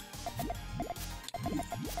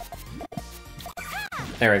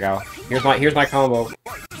 There we go. Here's my combo.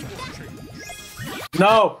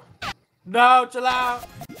 No! No, chill out!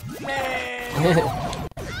 No!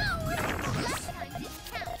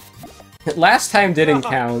 Last time didn't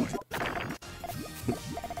count.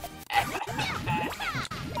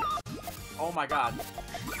 Oh my god.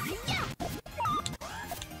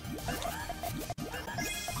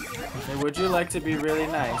 Hey, would you like to be really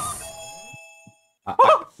nice?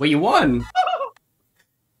 Well, you won!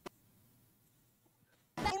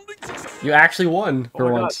 You actually won,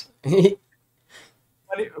 for my once.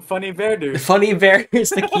 Funny bear dude. Funny bear is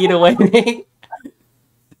the key to winning.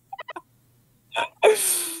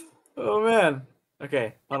 Oh man.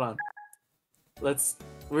 Okay, hold on.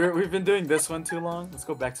 We've been doing this one too long. Let's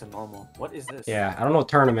go back to normal. What is this? Yeah, I don't know what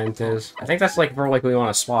tournament is. I think that's like for like we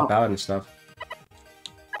want to swap out and stuff.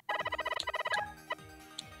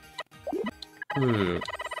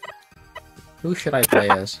 Who should I play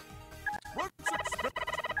as?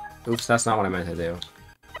 Oops, that's not what I meant to do.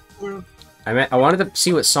 I wanted to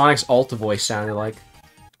see what Sonic's Alta voice sounded like.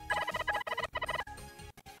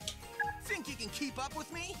 Think you can keep up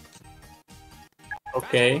with me?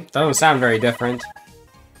 Okay. Doesn't sound very different.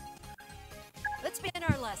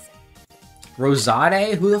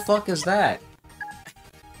 Rosade? Who the fuck is that?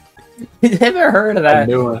 Never heard of that.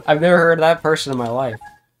 I've never heard of that person in my life.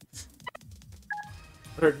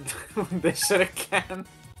 They should have can.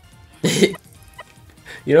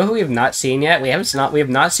 You know who we have not seen yet? We have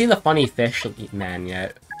not seen the funny fish man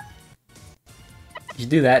yet. You should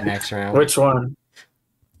do that next round. Which one?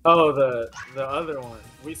 Oh, the other one.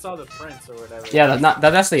 We saw the prince or whatever. Yeah,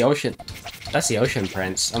 that's the ocean. That's the ocean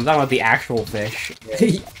prince. I'm talking about the actual fish.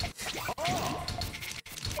 Yeah.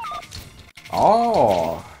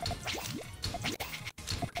 Oh.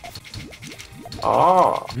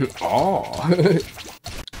 Oh. Oh.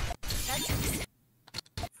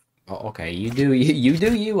 Oh, okay, you do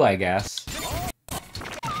you, I guess.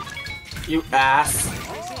 You ass.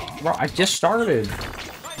 Bro, I just started.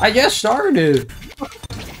 I just started.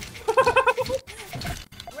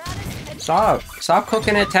 Stop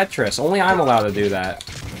cooking at Tetris. Only I'm allowed to do that.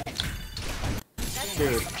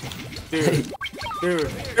 Dude.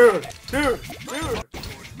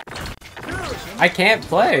 I can't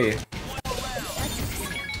play.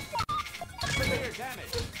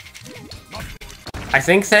 I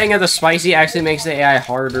think saying the spicy actually makes the AI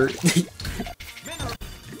harder.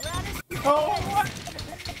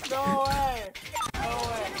 No way!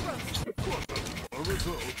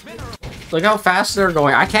 Look how fast they're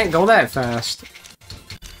going. I can't go that fast.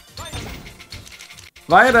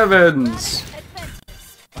 Vitamins!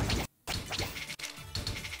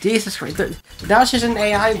 Jesus Christ. Now it's just an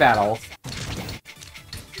AI battle.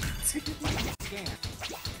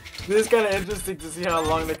 This is kind of interesting to see how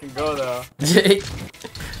long they can go, though.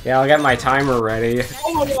 Yeah, I'll get my timer ready.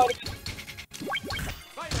 Oh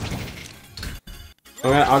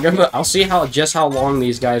my god! I'll see how long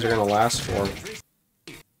these guys are gonna last for.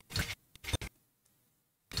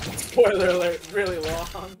 Spoiler alert, really long.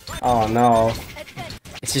 Oh no.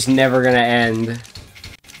 It's just never gonna end.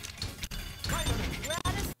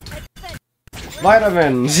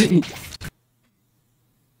 Vitamins!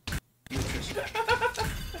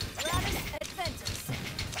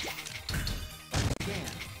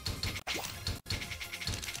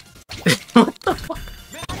 What the fuck?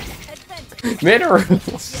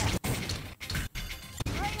 Minerals!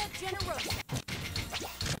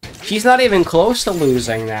 She's not even close to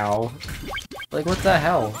losing now. Like, what the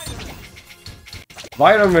hell?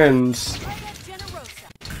 Vitamins!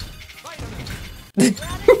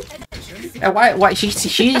 And why she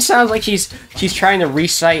sounds like she's trying to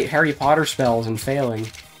recite Harry Potter spells and failing.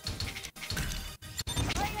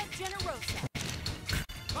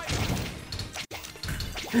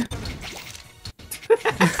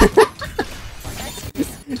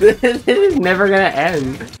 This is never gonna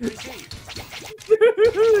end.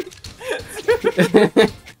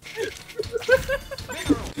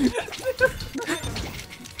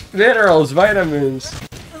 Minerals, vitamins,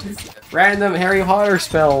 random Harry Potter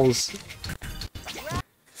spells.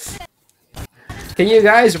 Can you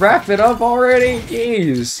guys wrap it up already?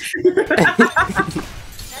 Jeez.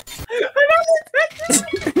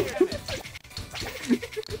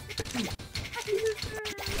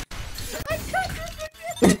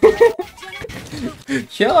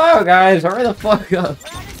 Chill out, guys. Hurry the fuck up.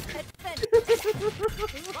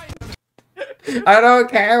 I don't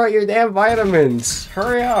care about your damn vitamins.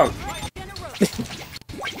 Hurry up.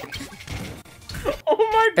 Oh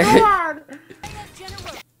my god!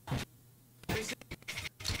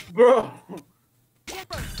 Bro!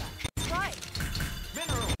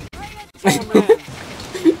 Oh man.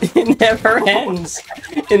 It never ends.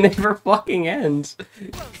 It never fucking ends.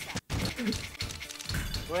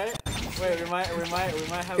 Wait, we might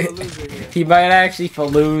have a loser here. He might actually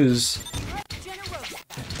lose.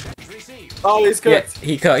 Oh, he's cooked.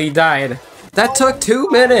 Yeah, he died. That took 2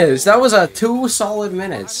 minutes. That was 2 solid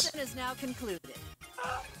minutes.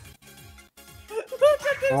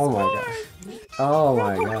 Oh my god. Oh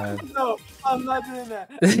my god. No, I'm not doing that.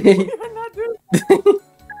 You're not doing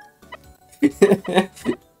that.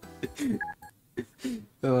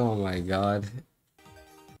 Oh my god.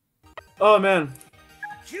 Oh man.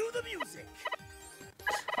 Cue the music.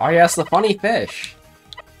 Oh yes, the funny fish.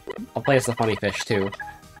 I'll play as the funny fish too.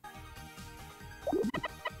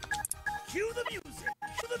 Cue the music.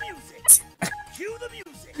 Cue the music. Cue the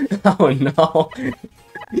music. Oh no.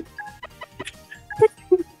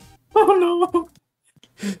 Oh no.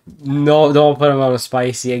 No, don't put him on a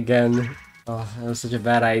spicy again. Oh, that was such a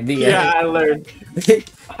bad idea. Yeah, I learned.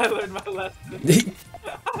 I learned my lesson.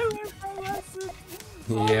 I learned my lesson.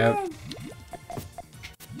 Oh, yep. man.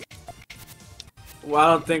 Well,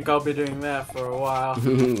 I don't think I'll be doing that for a while.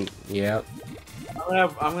 Yep.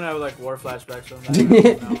 I'm gonna have like war flashbacks from that.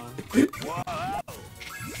 From now on. Wow.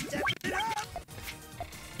 Step it up.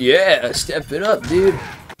 Yeah, step it up, dude.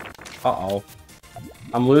 Uh-oh.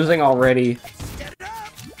 I'm losing already.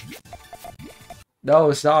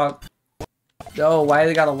 No, stop. No, why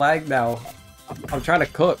they gotta lag now? I'm trying to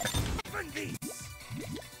cook.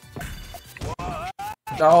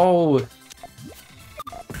 No.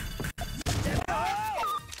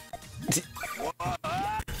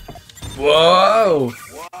 Whoa!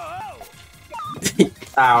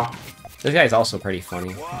 Ow. This guy's also pretty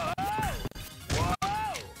funny.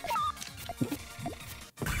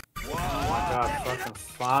 Oh my god, fucking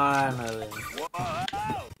finally.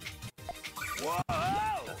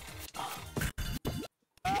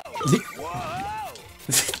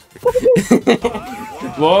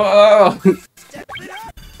 Whoa!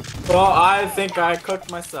 Well, I think I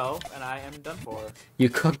cooked myself, and I am done for. You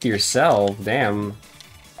cooked yourself, damn.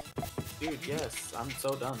 Dude, yes, I'm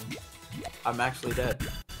so done. I'm actually dead.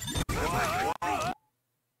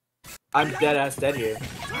 I'm dead ass dead here.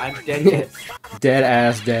 I'm dead dead. Dead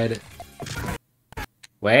ass dead.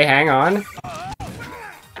 Wait, hang on.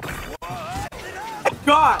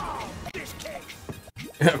 God!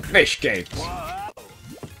 Fish cakes.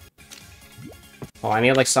 Oh, I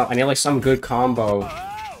need like some good combo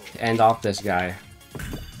to end off this guy.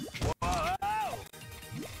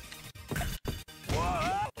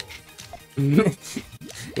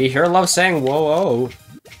 He sure loves saying whoa.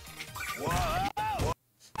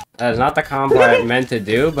 That is not the combo I meant to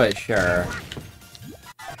do, but sure.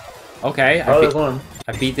 Okay,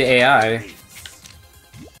 I beat the AI.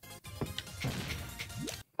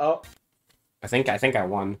 Oh. I think I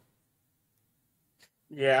won.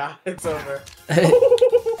 Yeah, it's over.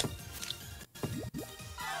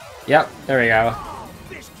 Yep, there we go.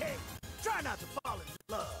 Fish cake. Try not to fall in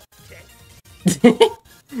love, okay?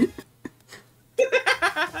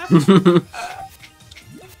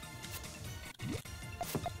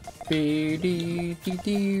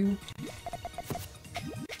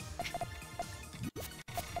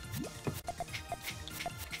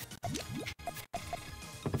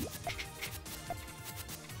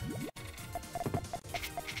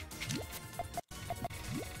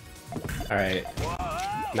 Alright.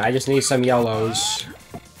 Now I just need some yellows.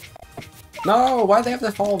 No, why'd they have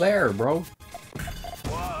to fall there, bro?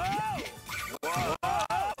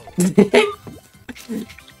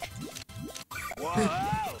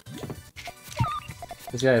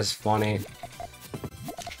 This guy is funny.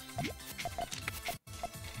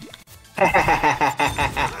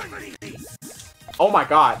 Oh my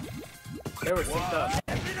god. They were synced up.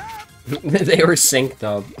 They were synced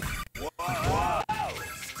up.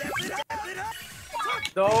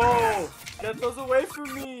 No! Get those away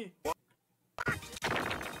from me!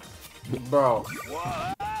 Bro.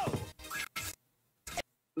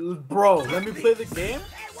 Bro, let me play the game?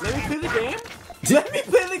 Let me play the game? Let me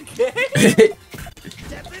play the game?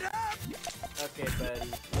 Okay,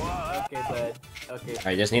 buddy. Okay, bud. Okay.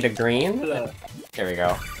 I just need a green. Plur. There we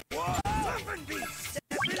go.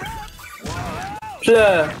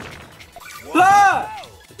 Plur. Plur.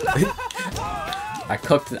 I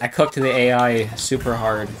cooked the AI super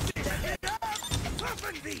hard.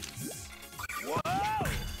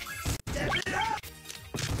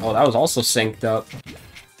 Oh, that was also synced up.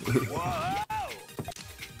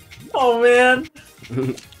 Oh man.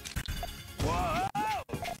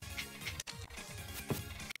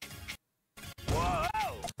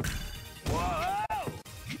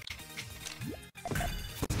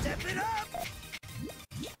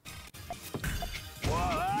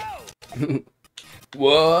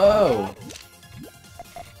 Whoa!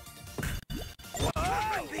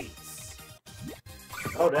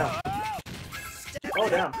 Oh damn. Oh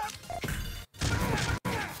damn.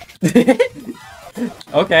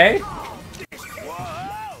 Okay.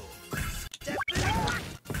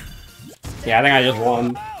 Yeah, I think I just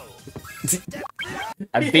won.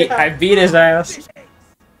 I beat his ass.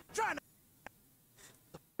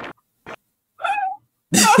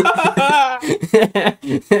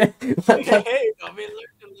 Hey, don't be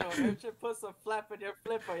looking though. You should put some flap in your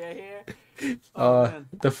flipper, you hear? Oh, man.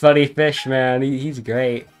 The funny fish man, he's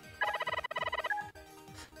great.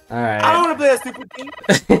 Alright. I don't wanna play that stupid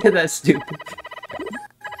thing. That's stupid.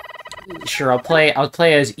 Sure, I'll play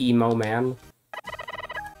as emo man.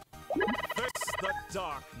 Face the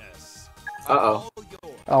darkness. Uh-oh.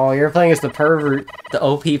 Oh, you're playing as the pervert, the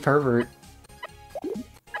OP pervert.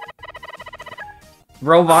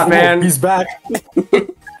 Robot man. He's back.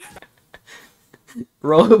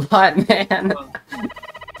 Robot man.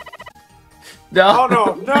 No. Oh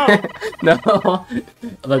no, no. No.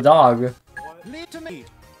 The dog. Lead to me.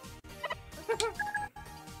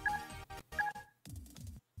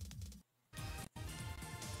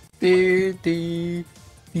 Dee, dee.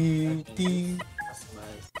 That's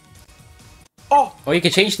nice. Oh! Oh, you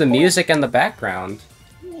can change the music and the background.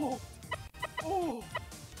 Oh! Oh!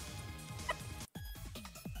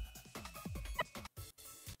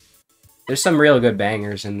 There's some real good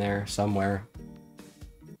bangers in there somewhere.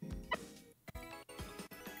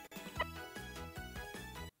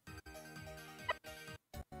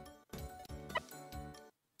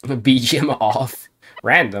 BGM off.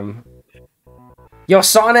 Random. Yo,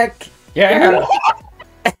 Sonic! Yeah!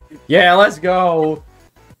 Yeah, let's go!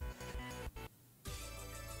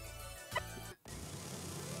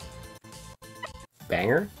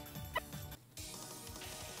 Banger?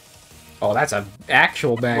 Oh, that's an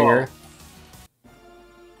actual banger. Whoa.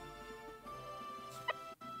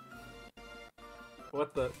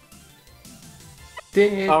 What the?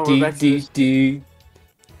 Oh, we're back to this.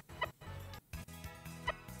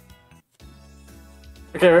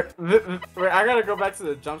 Okay, I gotta go back to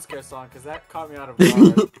the jump scare song because that caught me out of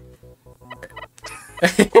guard.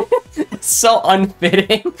 It's so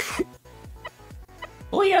unfitting.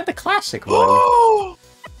 Well, you got the classic one.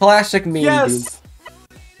 Classic meme. Yes.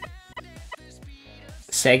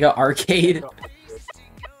 Sega Arcade.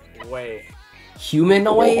 Wait.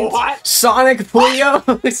 Humanoids. What? Sonic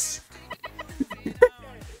Puyos.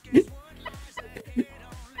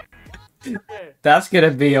 That's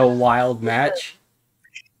gonna be a wild match.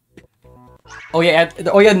 Oh yeah,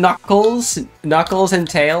 Knuckles and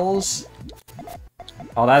Tails.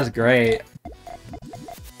 Oh, that's great.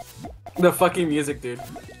 The fucking music, dude.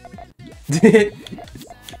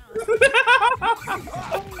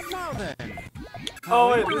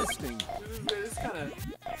 Oh wait, this kind of.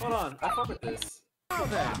 Hold on, I fuck with this.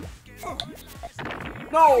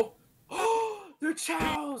 No. They're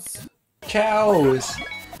chows. Chows.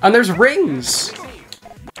 And there's rings.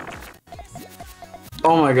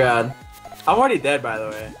 Oh my god. I'm already dead, by the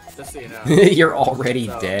way. Just so you know. You're already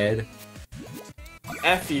dead.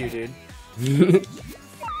 F you, dude.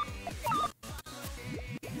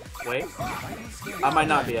 Wait. I might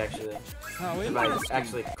not be, actually. If I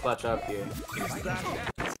actually clutch up here.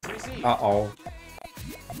 Uh-oh.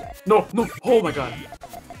 No, no! Oh my god.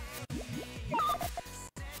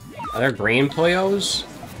 Are there green Puyos?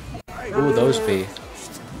 Who would those be?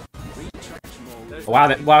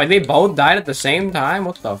 Wow, wow, they both died at the same time?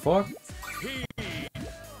 What the fuck?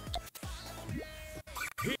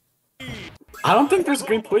 I don't think there's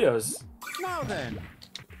green Puyos.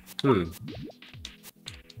 Hmm.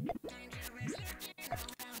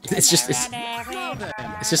 It's just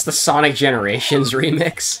the Sonic Generations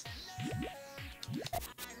remix.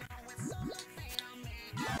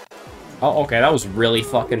 Oh, okay, that was really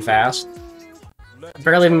fucking fast.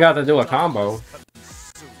 Barely even got to do a combo.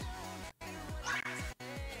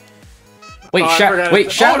 Wait,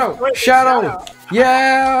 Shadow! Shadow!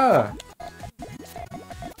 Yeah!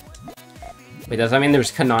 Wait, does that mean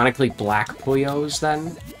there's canonically black Puyos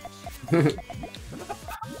then?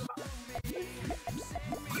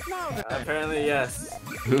 Apparently, yes.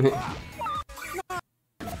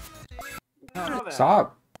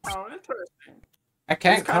 Stop. Oh, interesting. I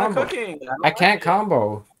can't combo. I can't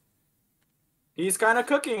combo. He's kind of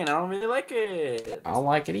cooking, and I don't really like it. I don't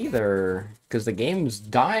like it either, because the game's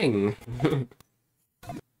dying.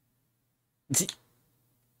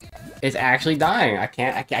 It's actually dying. I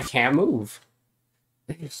can't move.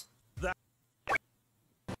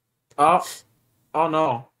 Oh, oh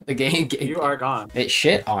no! The game. You are gone. It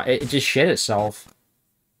just shit itself.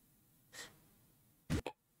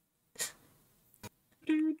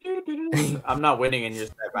 I'm not winning in your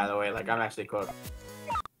set, by the way. Like, I'm actually cooked.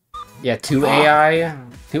 Yeah, 2 AI.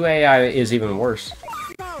 2 AI is even worse.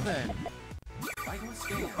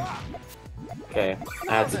 Okay,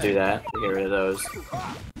 I had to do that to get rid of those.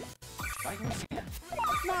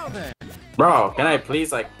 Bro, can I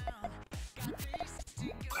please, like...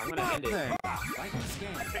 I'm gonna end it.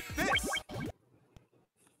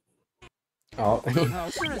 Oh,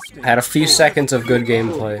 I had a few seconds of good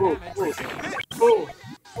gameplay.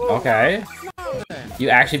 Okay. You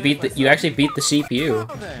actually beat the CPU.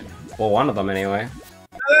 Well, one of them anyway.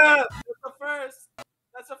 That's the first.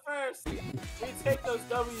 That's the first. We take those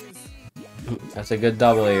W's. That's a good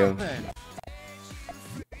W.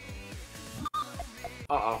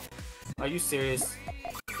 Uh-oh. Are you serious?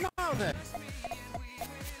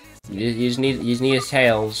 You just need his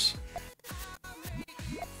tails.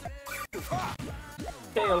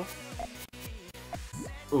 Tail.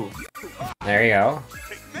 Ooh. There you go.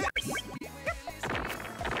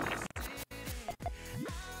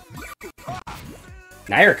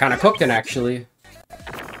 Now you're kind of cooking, actually.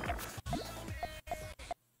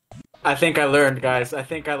 I think I learned, guys. I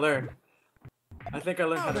think I learned. I think I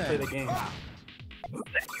learned how to play the game.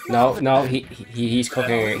 No, he's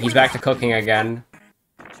cooking. He's back to cooking again.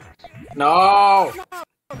 No!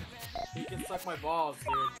 He can suck my balls,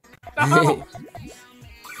 dude. No!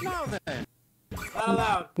 Now then. Not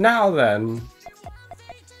allowed. Now then.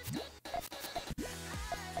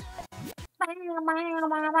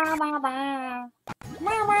 No!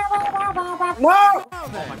 Now Oh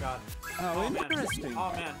then. my god. How Oh man. interesting.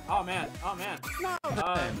 Oh man. Oh man. Oh man. Now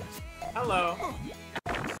then. Hello.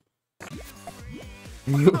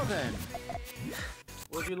 Now then.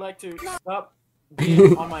 Would you like to stop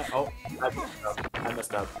being on my... Oh, I messed up. I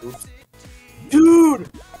messed up. Oops. Dude!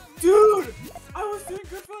 Dude! I was doing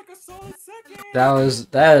good for like a solid second! That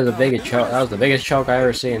is the biggest choke. That was the biggest choke I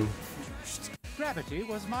ever seen. Gravity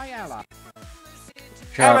was my ally.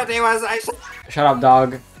 Shut up. Everything was... Shut up,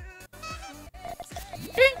 dog.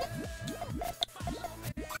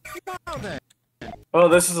 Now then. Oh,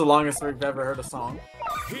 this is the longest we've ever heard a song.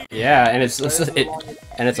 Yeah, and it's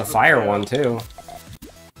a fire one too.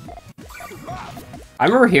 I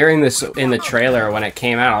remember hearing this in the trailer when it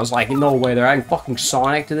came out. I was like, no way, they're adding fucking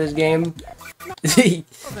Sonic to this game.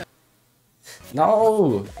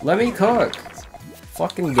 No, let me cook.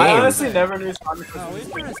 Fucking game. I honestly never knew Sonic was in this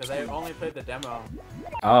game because I only played the demo.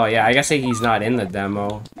 Oh yeah, I guess he's not in the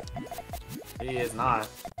demo. He is not.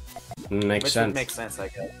 Makes Which sense. would make sense, I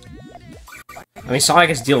guess. I mean, Sonic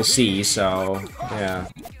is DLC, so yeah.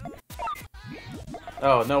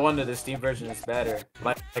 Oh, no wonder the Steam version is better.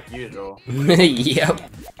 Like usual. Yep.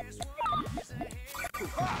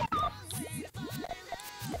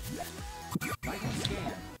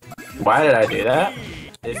 Why did I do that?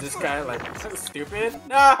 Is this guy like so stupid?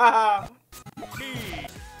 No!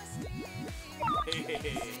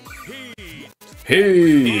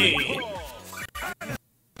 Hey.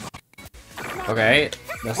 Okay,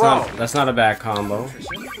 that's not a bad combo.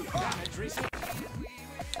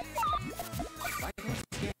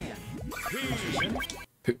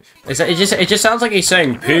 It just sounds like he's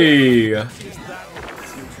saying P.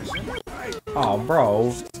 Oh,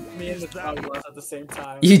 bro. Me and the dog was at the same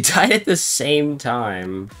time. You died at the same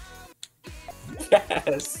time.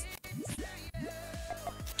 Yes.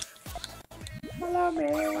 Hello,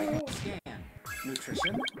 man.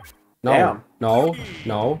 No, Damn.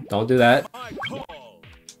 no, don't do that.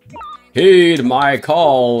 Heed my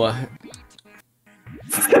call.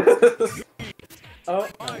 Oh.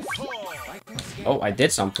 Oh, I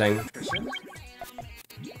did something.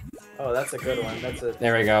 Oh, that's a good one. That's a...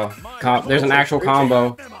 There we go. There's an actual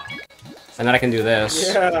combo. And then I can do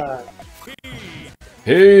this. Yeah.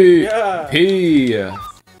 Hey! Yeah. Hey!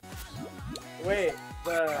 Wait,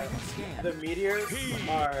 the meteors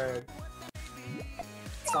are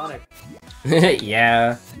Sonic.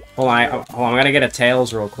 Yeah. Hold on, I'm gonna get a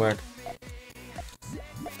Tails real quick.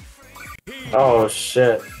 Oh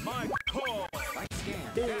shit.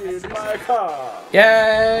 Here's my car.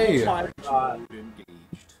 Yay! Oh my god.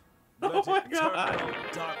 Oh my god.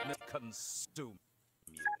 Darkness consume.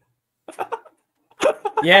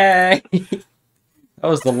 Yay! That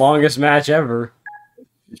was the longest match ever.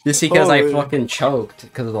 Just because I Holy. fucking choked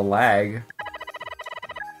because of the lag.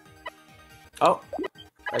 Oh,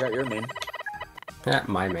 I got your name. Not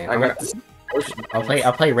my man. I got this ocean.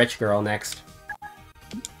 I'll play Rich Girl next.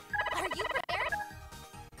 Are you prepared?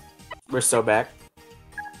 We're so back.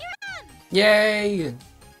 Yay!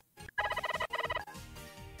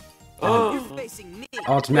 Oh, Facing me.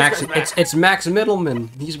 Oh, it's Max. It's Max Middleman.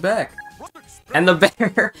 He's back. And the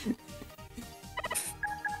bear.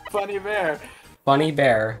 funny bear. Funny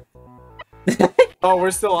bear. Oh,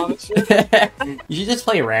 we're still on the shit. You should just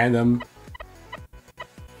play random.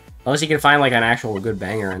 Unless you can find like an actual good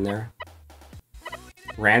banger in there.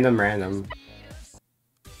 Random.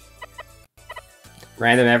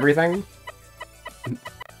 Random everything?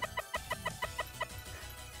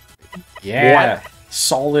 Yeah. What?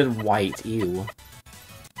 Solid white. Ew.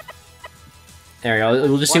 There we go.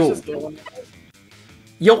 We'll just see Watch what... this game.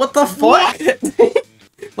 Yo, what the fuck?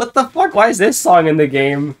 What the fuck? Why is this song in the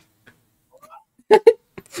game?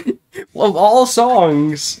 Of all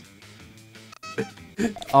songs.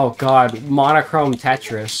 Oh god, monochrome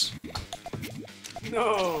Tetris.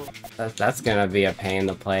 No. That's gonna be a pain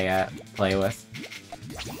to play with.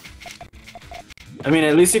 I mean,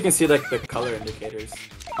 at least you can see like the color indicators.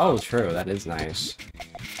 Oh, true. That is nice.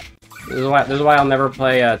 This is why I'll never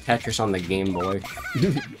play Tetris on the Game Boy.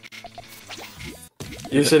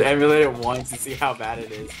 You should emulate it once and see how bad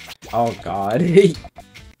it is. Oh god. It's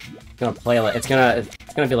gonna play like it's gonna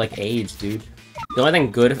be like AIDS, dude. The only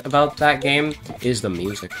thing good about that game is the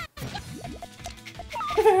music.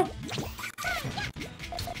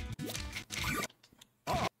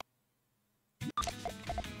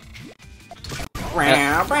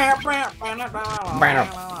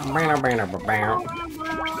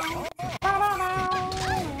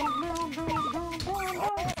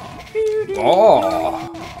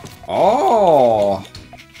 Oh! Oh!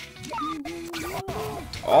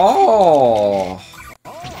 Oh!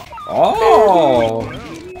 Oh!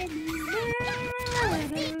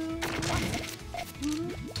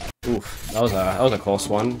 Oof, that was a close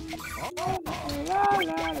one.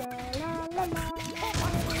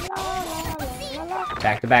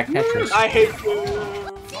 Back-to-back Tetris. I hate you.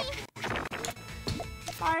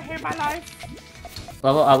 I hate my life. I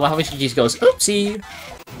love how she just goes, oopsie!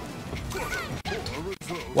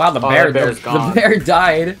 Wow, the bear, the bear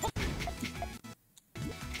died.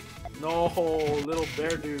 No, little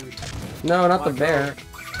bear dude. No, not the bear.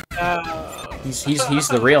 He's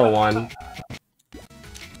the real one.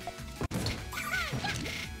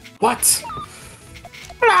 What?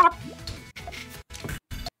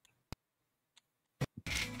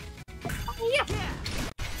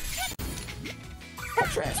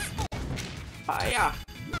 Tetris. Yeah.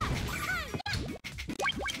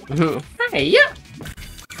 Hey, yeah.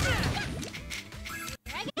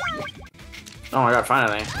 Oh my god,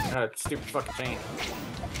 finally. I got a stupid fucking chain.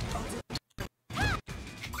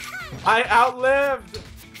 I outlived!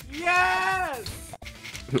 Yes!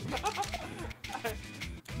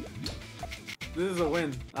 This is a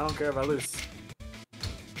win. I don't care if I lose.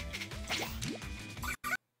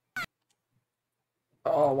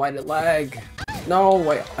 Oh, why'd it lag? No,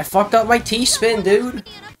 wait, I fucked up my T-spin, dude.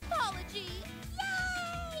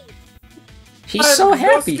 He's so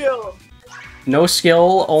happy. No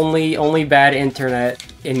skill, only bad internet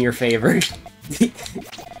in your favor.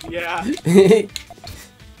 Yeah.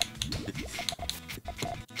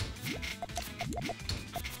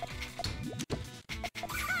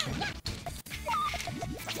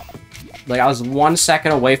 Like, I was 1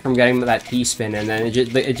 second away from getting that T-spin, and then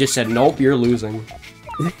it just said, nope, you're losing.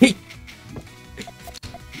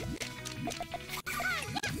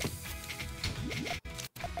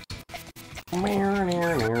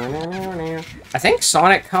 I think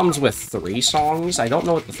Sonic comes with 3 songs. I don't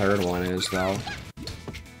know what the third one is, though.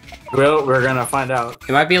 Well, we're gonna find out.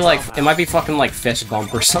 It might be like, it might be fucking like Fist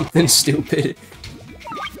Bump or something stupid.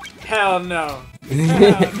 Hell no.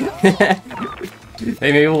 Hell no.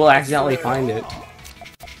 Maybe we'll accidentally find it.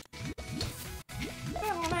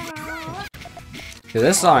 Dude,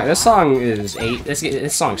 this song is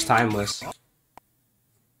this song's timeless.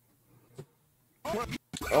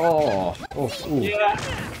 Oh, ooh. Yeah,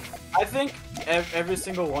 I think every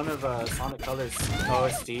single one of Sonic Colors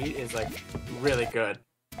OST is like really good.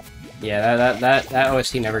 Yeah, that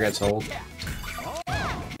OST never gets old.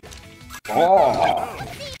 Oh.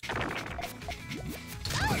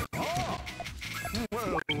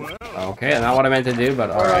 Okay, not what I meant to do, but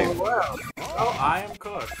alright. Oh, I am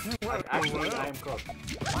cooked. Like, actually, I am cooked.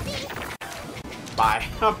 Bye.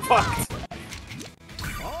 I'm fucked.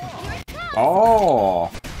 Oh!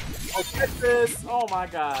 Oh, Tetris! Oh my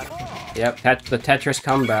god. Yep, the Tetris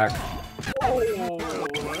comeback. Oh, no,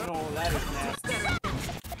 that is nasty.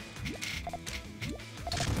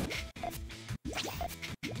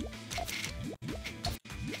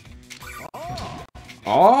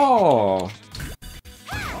 Oh!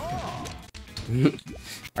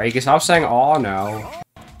 Alright, you can stop saying "oh" now.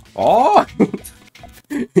 Oh!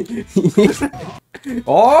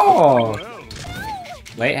 Oh!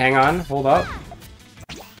 Wait, hang on, hold up.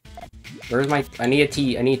 Where's my... I need a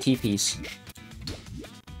T piece.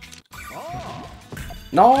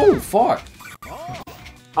 No! Fuck!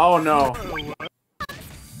 Oh no.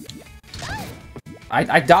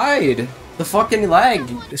 I died! The fucking lag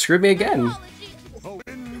screwed me again.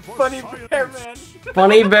 Funny bear man.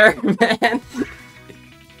 Funny bear man!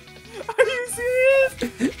 Are you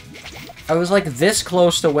serious? I was like this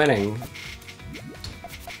close to winning.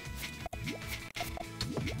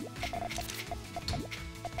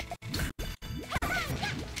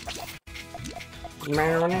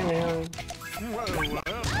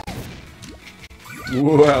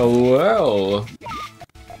 Well.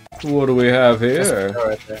 What do we have here?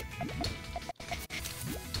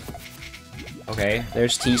 Okay,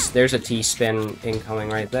 there's a T-spin incoming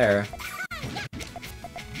right there.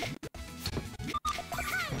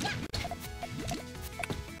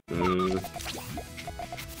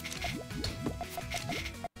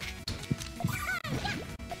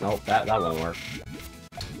 Nope, that won't work.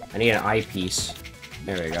 I need an eyepiece.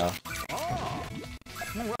 There we go.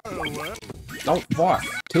 Don't fuck.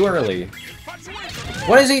 Too early.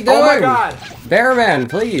 What is he doing? Oh my god! Bearman,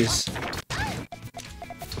 please.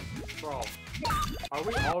 Bro, are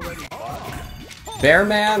we already fucked?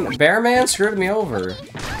 Bearman screwed me over.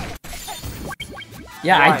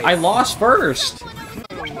 Yeah, Right. I lost first.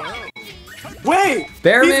 Wait!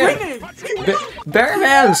 Bearman! He's winning!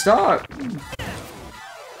 Bearman, stop!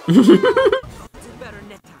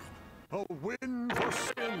 A win for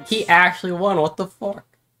Spence. He actually won, what the fuck?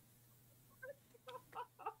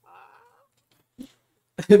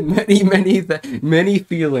 many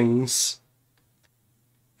feelings.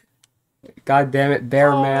 God damn it,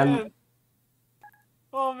 Bearman. Man.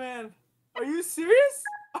 Oh man. Are you serious?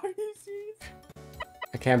 Are you serious?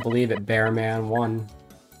 I can't believe it, Bearman won.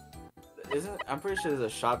 I'm pretty sure there's a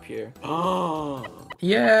shop here. Oh.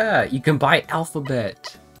 Yeah, you can buy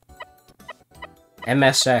Alphabet.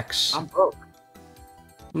 MSX. I'm broke.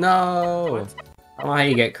 No. What? I don't know how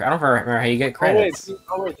you get. I don't remember how you get credits.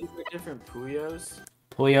 Oh wait, these are different Puyos.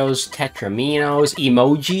 Puyos, Tetraminos,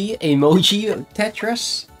 Emoji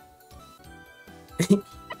Tetris.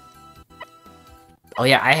 Oh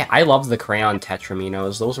yeah, I love the crayon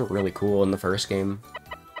Tetraminos. Those were really cool in the first game.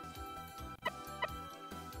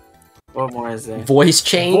 What more is there? Voice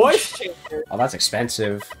change. Voice changer. Oh, that's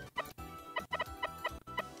expensive.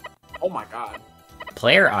 Oh my god.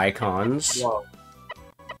 Player icons. Whoa.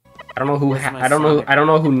 I don't know who. Where's my I don't know. Sonic? I don't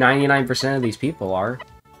know who 99% of these people are.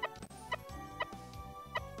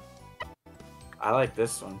 I like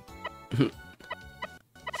this one.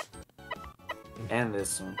 And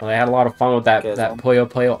this one. Well, they had a lot of fun with that Guess that I'm- Puyo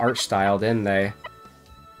Puyo art style, didn't they?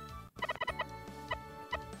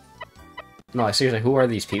 No, seriously, who are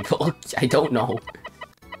these people? I don't know.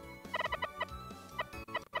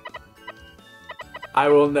 I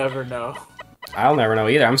will never know. I'll never know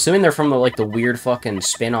either. I'm assuming they're from the weird fucking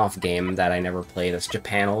spin-off game that I never played. That's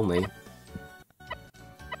Japan only.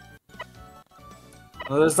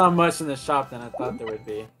 Well, there's not much in the shop than I thought there would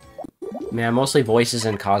be. Man, mostly voices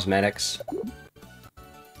and cosmetics.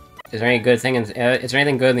 Is there any good thing in? Is there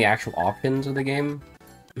anything good in the actual options of the game?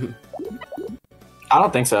 I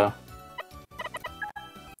don't think so.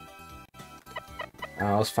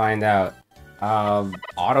 Let's find out.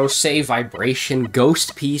 Autosave vibration,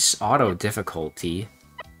 ghost piece, auto difficulty.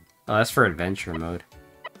 Oh, that's for adventure mode.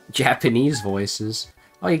 Japanese voices.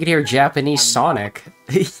 Oh, you can hear Japanese Sonic.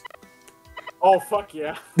 Oh fuck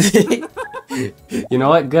yeah. You know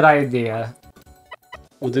what? Good idea.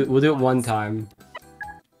 We'll do it one time.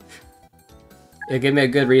 It'll give me a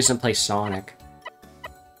good reason to play Sonic.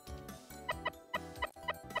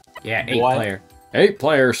 Yeah, 8-player.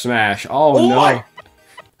 8-player Smash. Oh no. my-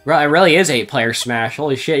 Well, it really is 8-player Smash.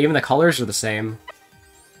 Holy shit, even the colors are the same.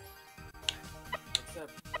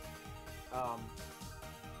 Except,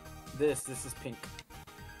 this is pink.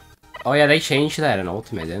 Oh yeah, they changed that in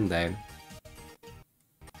Ultimate, didn't they?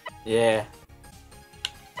 Yeah.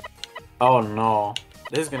 Oh no.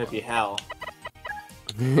 This is gonna be hell.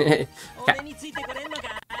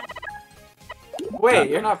 Wait,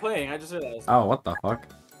 you're not playing, I just realized. Oh, what the fuck?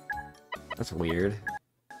 That's weird.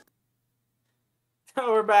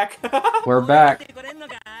 We're back. We're back.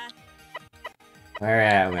 Where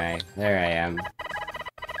am I? There I am.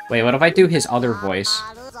 Wait, what if I do his other voice?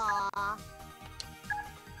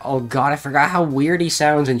 Oh god, I forgot how weird he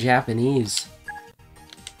sounds in Japanese.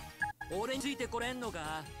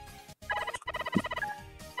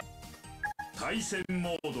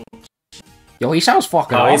 Yo, he sounds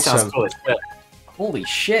fucking Oh, he awesome. sounds cool as shit. Holy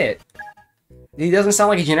shit. He doesn't sound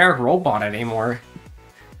like a generic robot anymore.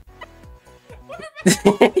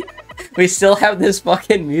 We still have this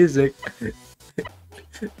fucking music.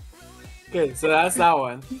 Okay, so that's that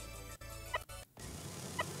one.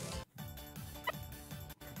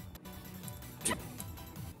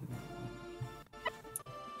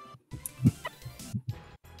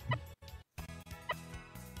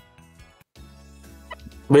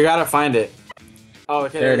 We gotta find it. Oh,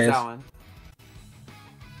 okay, There it there's is. that one.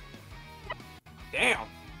 Damn.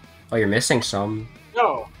 Oh, you're missing some.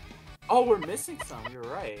 No. Oh, we're missing some. You're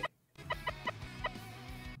right.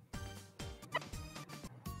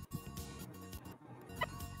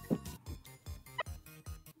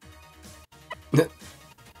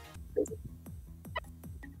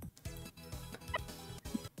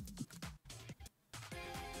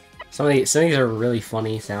 Some of these are really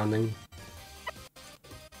funny sounding.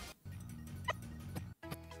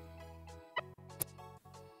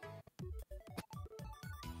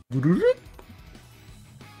 Maybe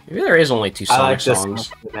there is only 2 I Sonic like this songs.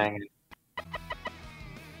 one.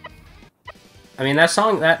 I mean, that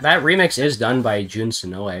song, that remix is done by Jun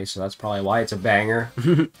Sonoe, so that's probably why it's a banger.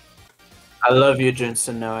 I love you, Jun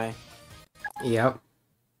Sonoe. Yep.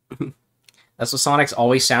 That's what Sonic's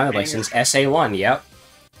always sounded like since SA1, yep.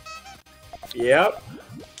 Yep.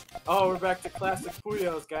 Oh, we're back to classic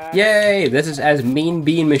Puyos, guys. Yay! This is as mean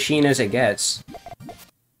bean machine as it gets.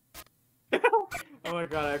 Oh my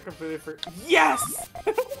god, I completely forgot. Yes!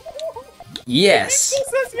 Yes. He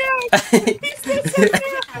says yes! He says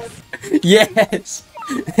yes!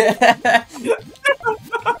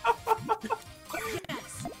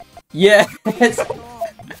 Yes. Yes.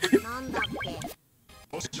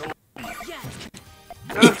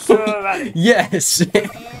 Yes.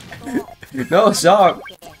 No, stop.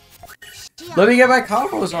 Let me get my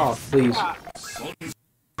combos off, please.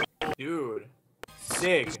 Dude.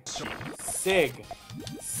 Sig.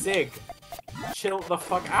 Chill the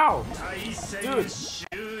fuck out. Dude.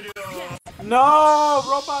 No,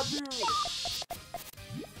 robot dude.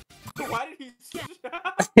 Why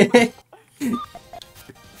did he?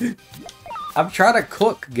 I'm trying to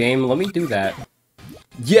cook, game. Let me do that.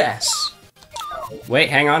 Yes. Wait,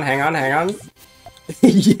 hang on.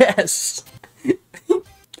 Yes.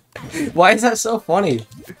 Why is that so funny?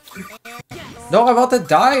 No, I'm about to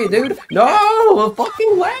die, dude. No, a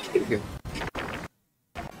fucking lag.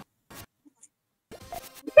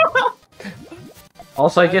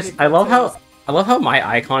 Also, I love how my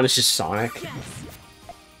icon is just Sonic.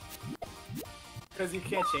 Because you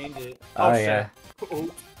can't change it. Oh, shit. yeah.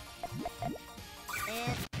 Oops.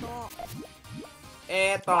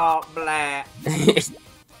 Eto blah.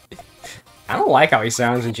 I don't like how he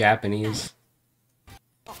sounds in Japanese.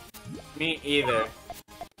 Me either.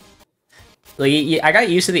 Like, I got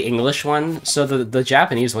used to the English one, so the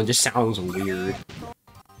Japanese one just sounds weird.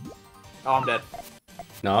 Oh, I'm dead.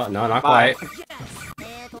 No, not Bye. quite.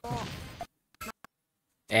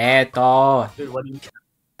 Eto. Dude, what do you...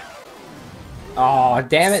 Oh,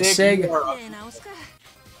 damn it, Sig. you are-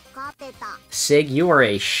 Sig, you are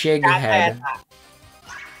a shig head.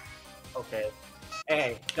 Okay.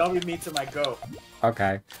 Hey, don't be mean to my goat.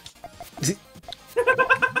 Okay.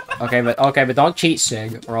 Okay, but don't cheat,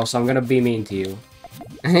 Sig, or else I'm gonna be mean to you.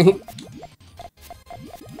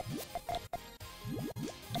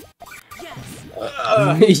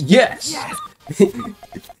 Yes.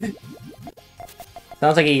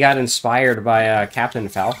 Sounds like he got inspired by Captain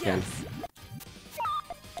Falcon.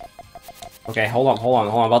 Okay, hold on.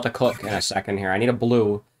 I'm about to cook in a second here. I need a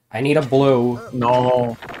blue.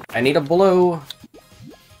 No. I need a blue.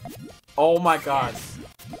 Oh my god.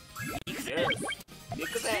 Yes.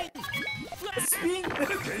 Spin.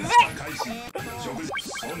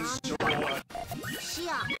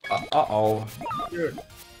 Uh-oh. Dude,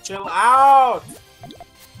 chill out.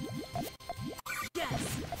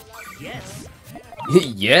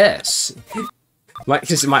 Yes.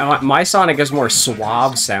 My Sonic is more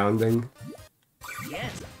suave sounding.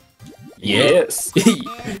 Yes.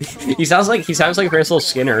 He sounds like Crystal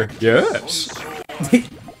Skinner. Yes.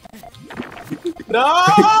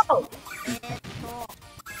 No!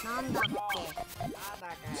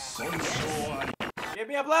 Give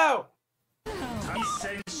me a blue.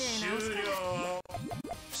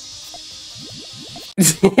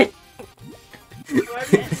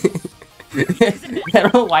 I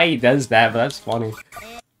don't know why he does that, but that's funny.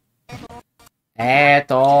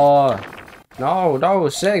 Eto. No,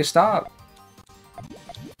 Sig, stop.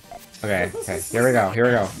 Okay, here we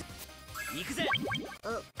go.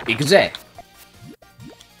 Ikuze.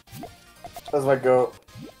 That's my goat.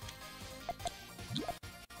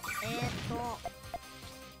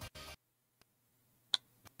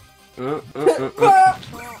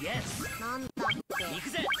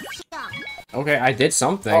 Okay, I did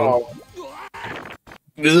something. Uh-oh.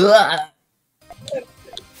 Ugh.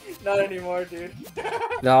 Not anymore, dude.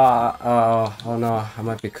 No, oh no, I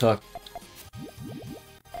might be cooked.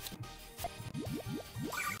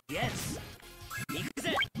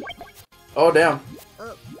 Oh, damn.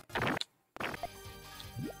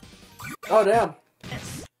 Oh, damn.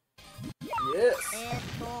 Yes.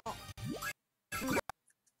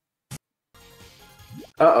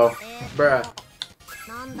 Uh-oh. Bruh.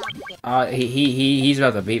 He's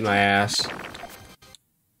about to beat my ass.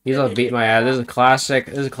 He's about to beat my ass. This is a classic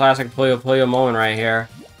Puyo Puyo moment right here.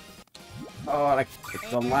 Oh, like,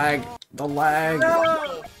 the lag.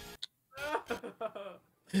 No!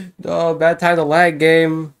 Oh, bad time to lag,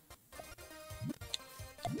 game.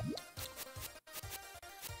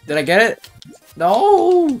 Did I get it?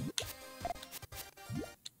 No!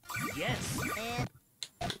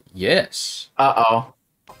 Yes. Uh-oh.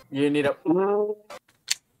 You need a... Oh,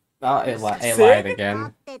 it Sig? lagged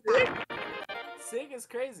again. Sig is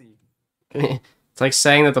crazy. It's like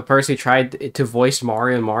saying that the person who tried to voice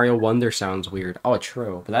Mario in Mario Wonder sounds weird. Oh,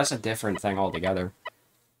 true, but that's a different thing altogether.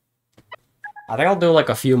 I think I'll do like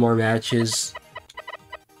a few more matches.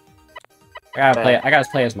 I gotta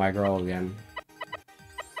play as my girl again.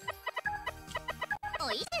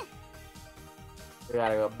 We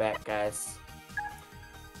gotta go back, guys.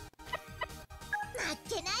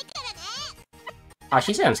 Oh,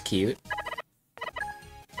 she sounds cute.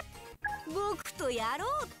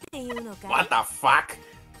 What the fuck?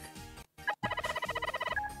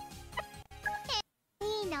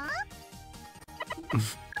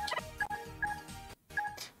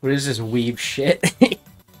 What is this weeb shit?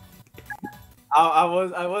 I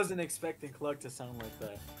wasn't expecting Cluck to sound like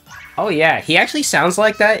that. Oh yeah, he actually sounds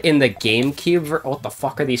like that in the GameCube what the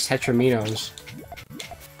fuck are these Tetraminos?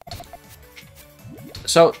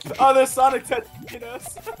 So... Oh, there's Sonic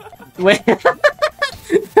Tetraminos! Wait...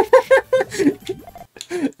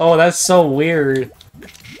 Oh, that's so weird.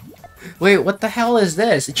 Wait, what the hell is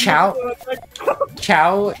this? Chow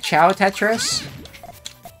Tetris?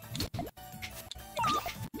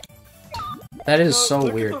 That is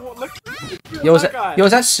so weird. Yo, is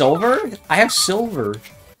that silver? I have silver.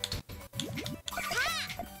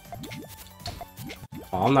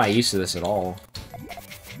 Oh, I'm not used to this at all.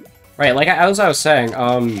 Right, like as I was saying,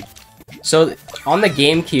 so on the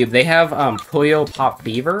GameCube they have Puyo Pop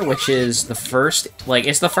Fever, which is the first,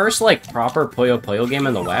 it's the first proper Puyo Puyo game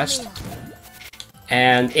in the West.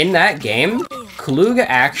 And in that game, Kaluga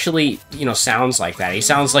actually, sounds like that. He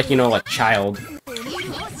sounds like, a child.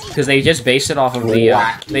 Because they just based it off of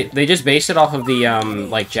the, they just based it off of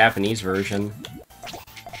the, Japanese version.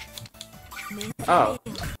 Oh.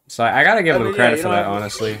 So I gotta give them credit for that,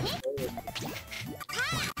 honestly.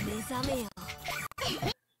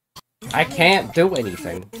 I can't do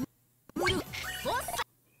anything.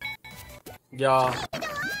 Yeah.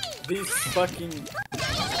 These fucking...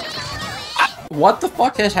 What the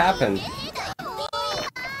fuck has happened?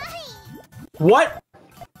 What?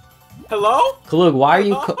 Hello? Kalug, why are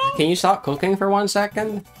you can you stop cooking for 1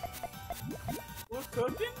 second? Who's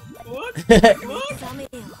cooking? Look!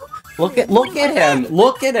 Look! Look at him!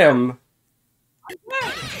 Look at him!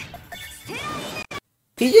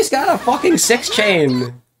 He just got a fucking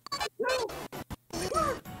 6-chain!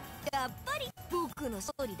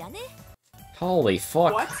 Holy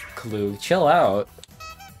fuck, What? Kalug, chill out.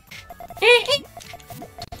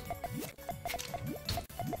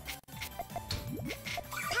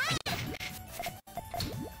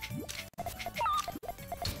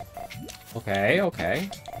 Okay.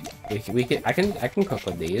 We can I can cook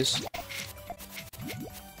with these.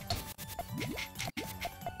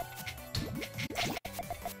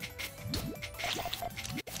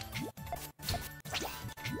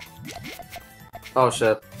 Oh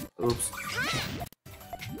shit. Oops.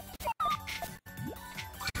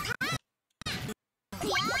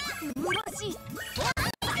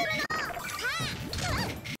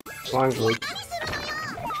 Come on, Kalug.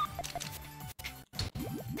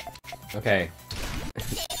 Okay.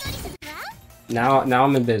 Now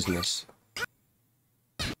I'm in business.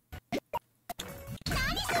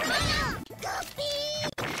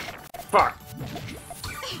 Fuck.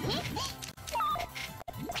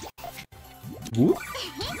 Whoop.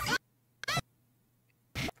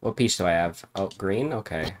 What piece do I have? Oh, green?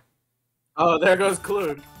 Okay. Oh, there goes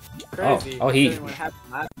Clued. Crazy. Oh, he... What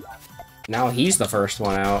happened last time. Now he's the first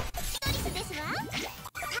one out.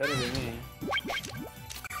 Better than me.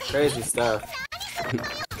 Crazy stuff.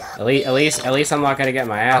 At least I'm not gonna get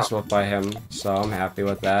my ass whooped by him, so I'm happy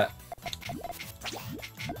with that.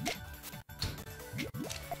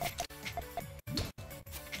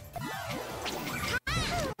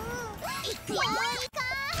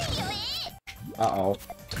 Uh-oh.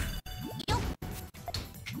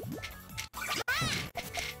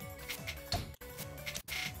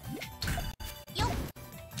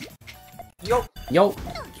 Yo! Yo!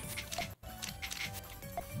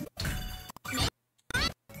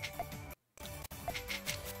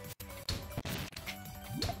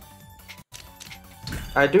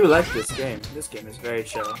 I do like this game. This game is very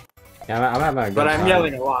chill. Yeah, I'm having a good But I'm time.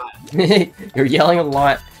 yelling a lot. You're yelling a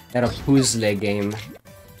lot at a puzzle game.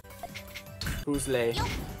 Puzzle.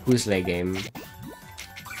 Puzzle game.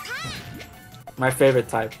 My favorite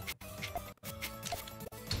type.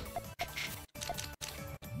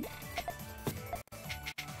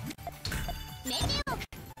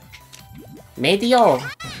 Meteor!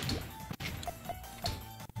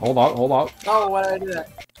 Hold on. Oh, why did I do that?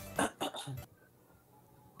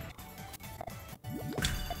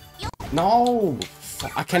 No!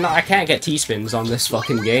 I can't get T-spins on this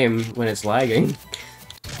fucking game when it's lagging.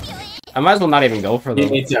 I might as well not even go for them. You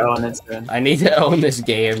need to own it soon. I need to own this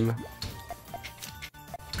game.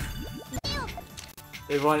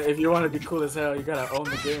 If you want to be cool as hell, you gotta own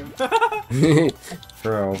the game.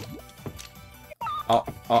 Bro.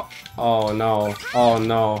 Oh no. Oh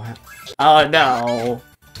no. Oh no!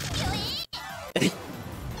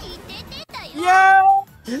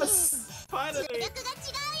 Yes! Finally!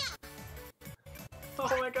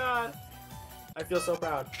 Oh my god! I feel so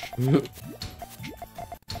proud.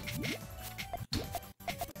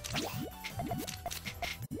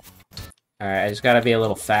 Alright, I just gotta be a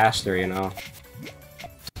little faster, you know.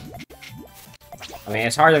 I mean,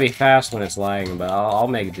 it's hard to be fast when it's lagging, but I'll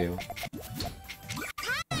make do.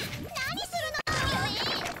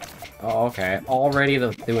 Oh, okay. Already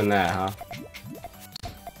doing that, huh?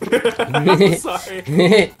 I'm sorry.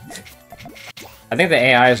 I think the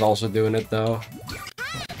AI is also doing it, though.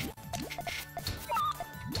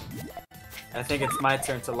 I think it's my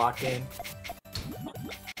turn to lock in.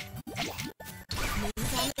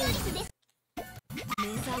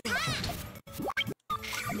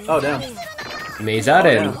 Oh damn.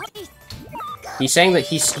 Meizarin. He's saying that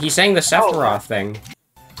he's saying the Sephiroth thing.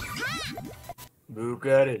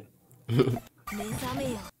 Bugatti.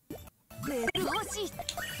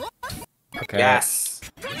 Okay. Yes.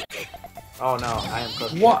 Oh no, I am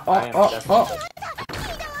cooking. What? I am definitely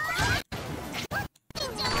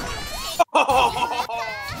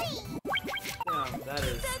Damn, that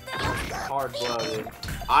is hard blooded.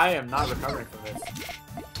 I am not recovering from this.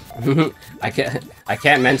 I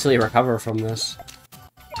can't mentally recover from this.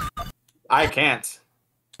 I can't.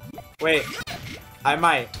 Wait. I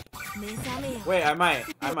might. Wait, I might.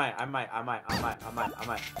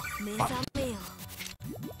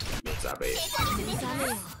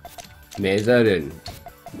 Meizarin.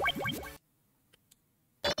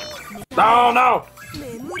 No, no!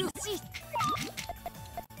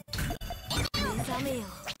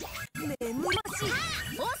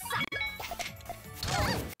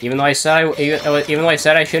 Even though I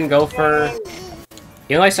said I shouldn't go for,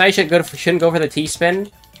 even though I said I shouldn't go for the T-spin,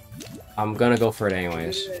 I'm gonna go for it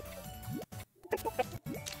anyways.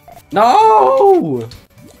 No!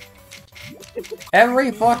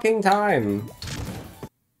 Every fucking time.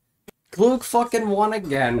 Glug fucking won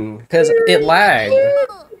again because it lagged.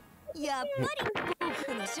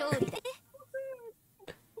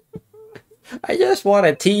 I just want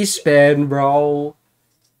a T-spin, bro.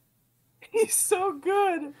 He's so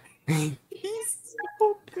good. He's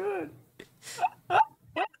so good.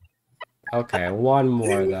 Okay, one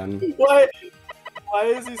more then. Why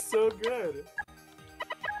is he so good?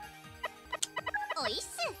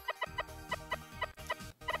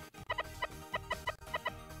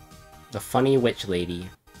 The funny witch lady.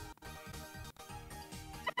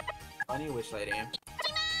 Funny witch lady.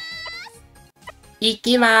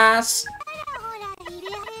 Ikimasu!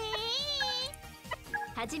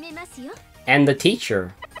 And the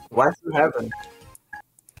teacher. Why through heaven?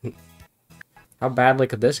 How badly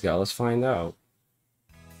could this go? Let's find out.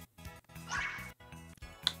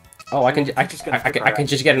 Oh, I can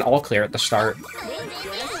just get an all clear at the start.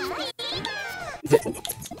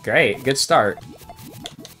 Great, good start.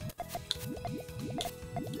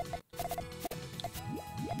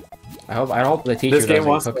 I hope the teacher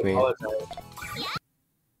doesn't cook me.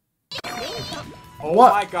 Oh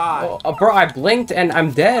What? my god. Oh, bro, I blinked and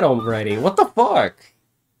I'm dead already. What the fuck?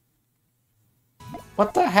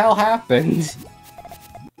 What the hell happened?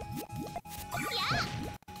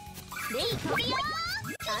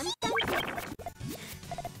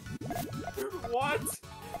 What?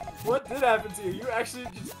 What did happen to you? You actually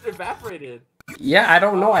just evaporated. Yeah, I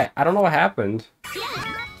don't know. I don't know what happened.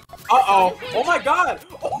 Uh-oh. Oh my god.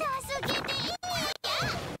 Oh.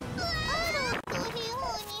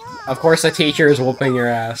 Of course, the teacher is whooping your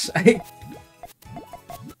ass. I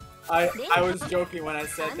was joking when I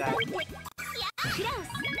said that.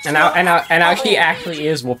 and now she actually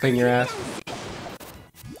is whooping your ass.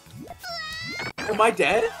 Am I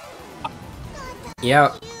dead?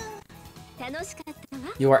 Yeah.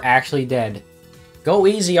 You are actually dead. Go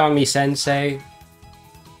easy on me, sensei.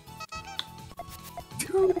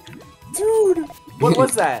 Dude. What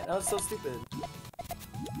was that? That was so stupid.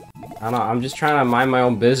 I don't know, I'm just trying to mind my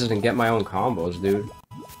own business and get my own combos, dude.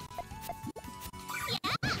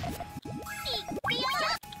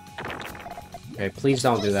 Okay, please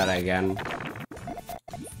don't do that again.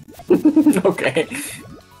 Okay.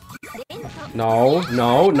 No,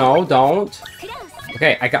 no, no, don't.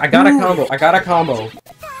 Okay, I got a combo. I got a combo.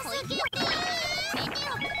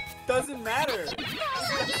 Doesn't matter.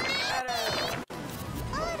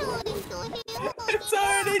 It's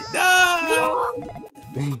already done.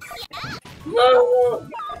 No.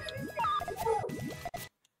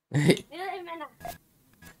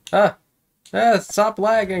 Stop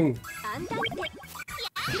lagging.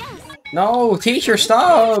 No, teacher,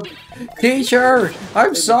 stop. Teacher,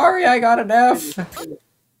 I'm sorry, I got an F.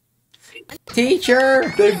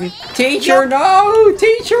 Teacher, teacher, no,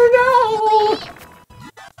 teacher, no.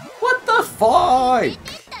 What the fuck?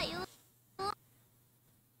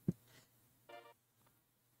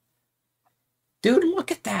 Dude,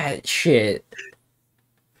 look at that shit.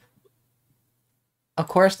 Of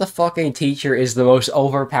course the fucking teacher is the most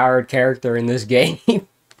overpowered character in this game.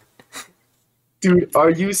 Dude, are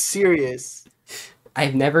you serious?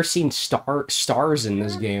 I've never seen stars in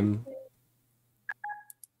this game.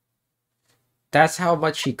 That's how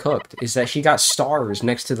much she cooked, is that she got stars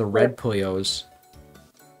next to the red Puyos.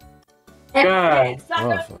 God.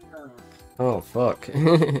 Oh, fuck.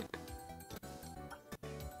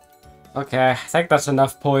 Okay, I think that's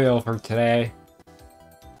enough Puyo for today.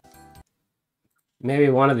 Maybe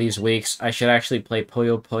one of these weeks I should actually play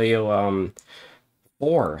Puyo Puyo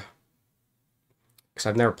 4. Because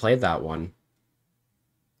I've never played that one.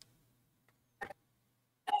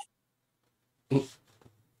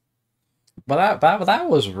 But that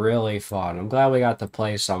was really fun. I'm glad we got to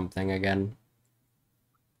play something again.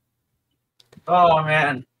 Oh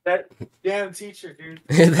man, that damn teacher, dude.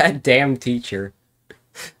 That damn teacher.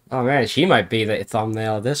 Oh man, she might be the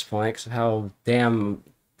thumbnail at this point because of how damn,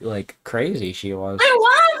 like, crazy she was.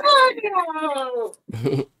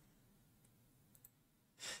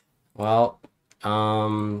 Well,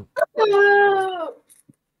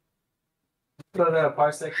 Put a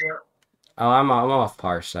parsec here. oh, I'm off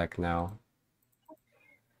Parsec now.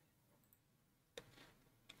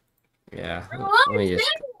 Yeah, let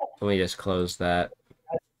me just close that.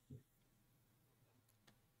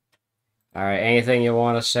 All right, anything you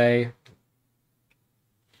want to say?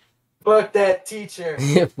 Fuck that teacher.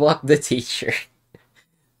 Fuck the teacher.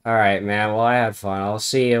 All right, man. Well, I had fun. I'll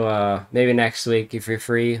see you maybe next week if you're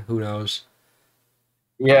free. Who knows?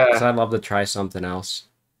 Yeah. 'Cause I'd love to try something else.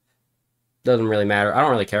 Doesn't really matter. I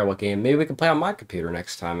don't really care what game. Maybe we can play on my computer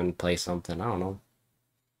next time and play something. I don't know.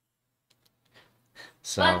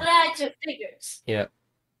 So, yeah.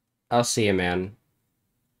 I'll see you, man.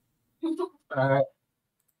 Alright.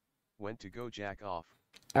 Went to go jack off.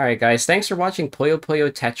 Alright, guys. Thanks for watching Puyo Puyo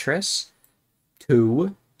Tetris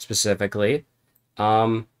 2, specifically.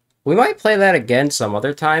 We might play that again some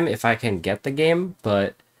other time if I can get the game,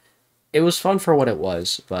 but it was fun for what it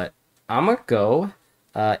was. But I'm gonna go.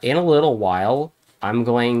 In a little while, I'm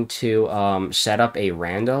going to set up a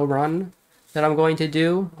rando run that I'm going to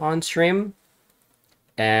do on stream.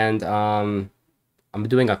 And I'm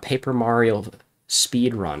doing a Paper Mario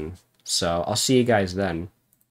speed run. So I'll see you guys then.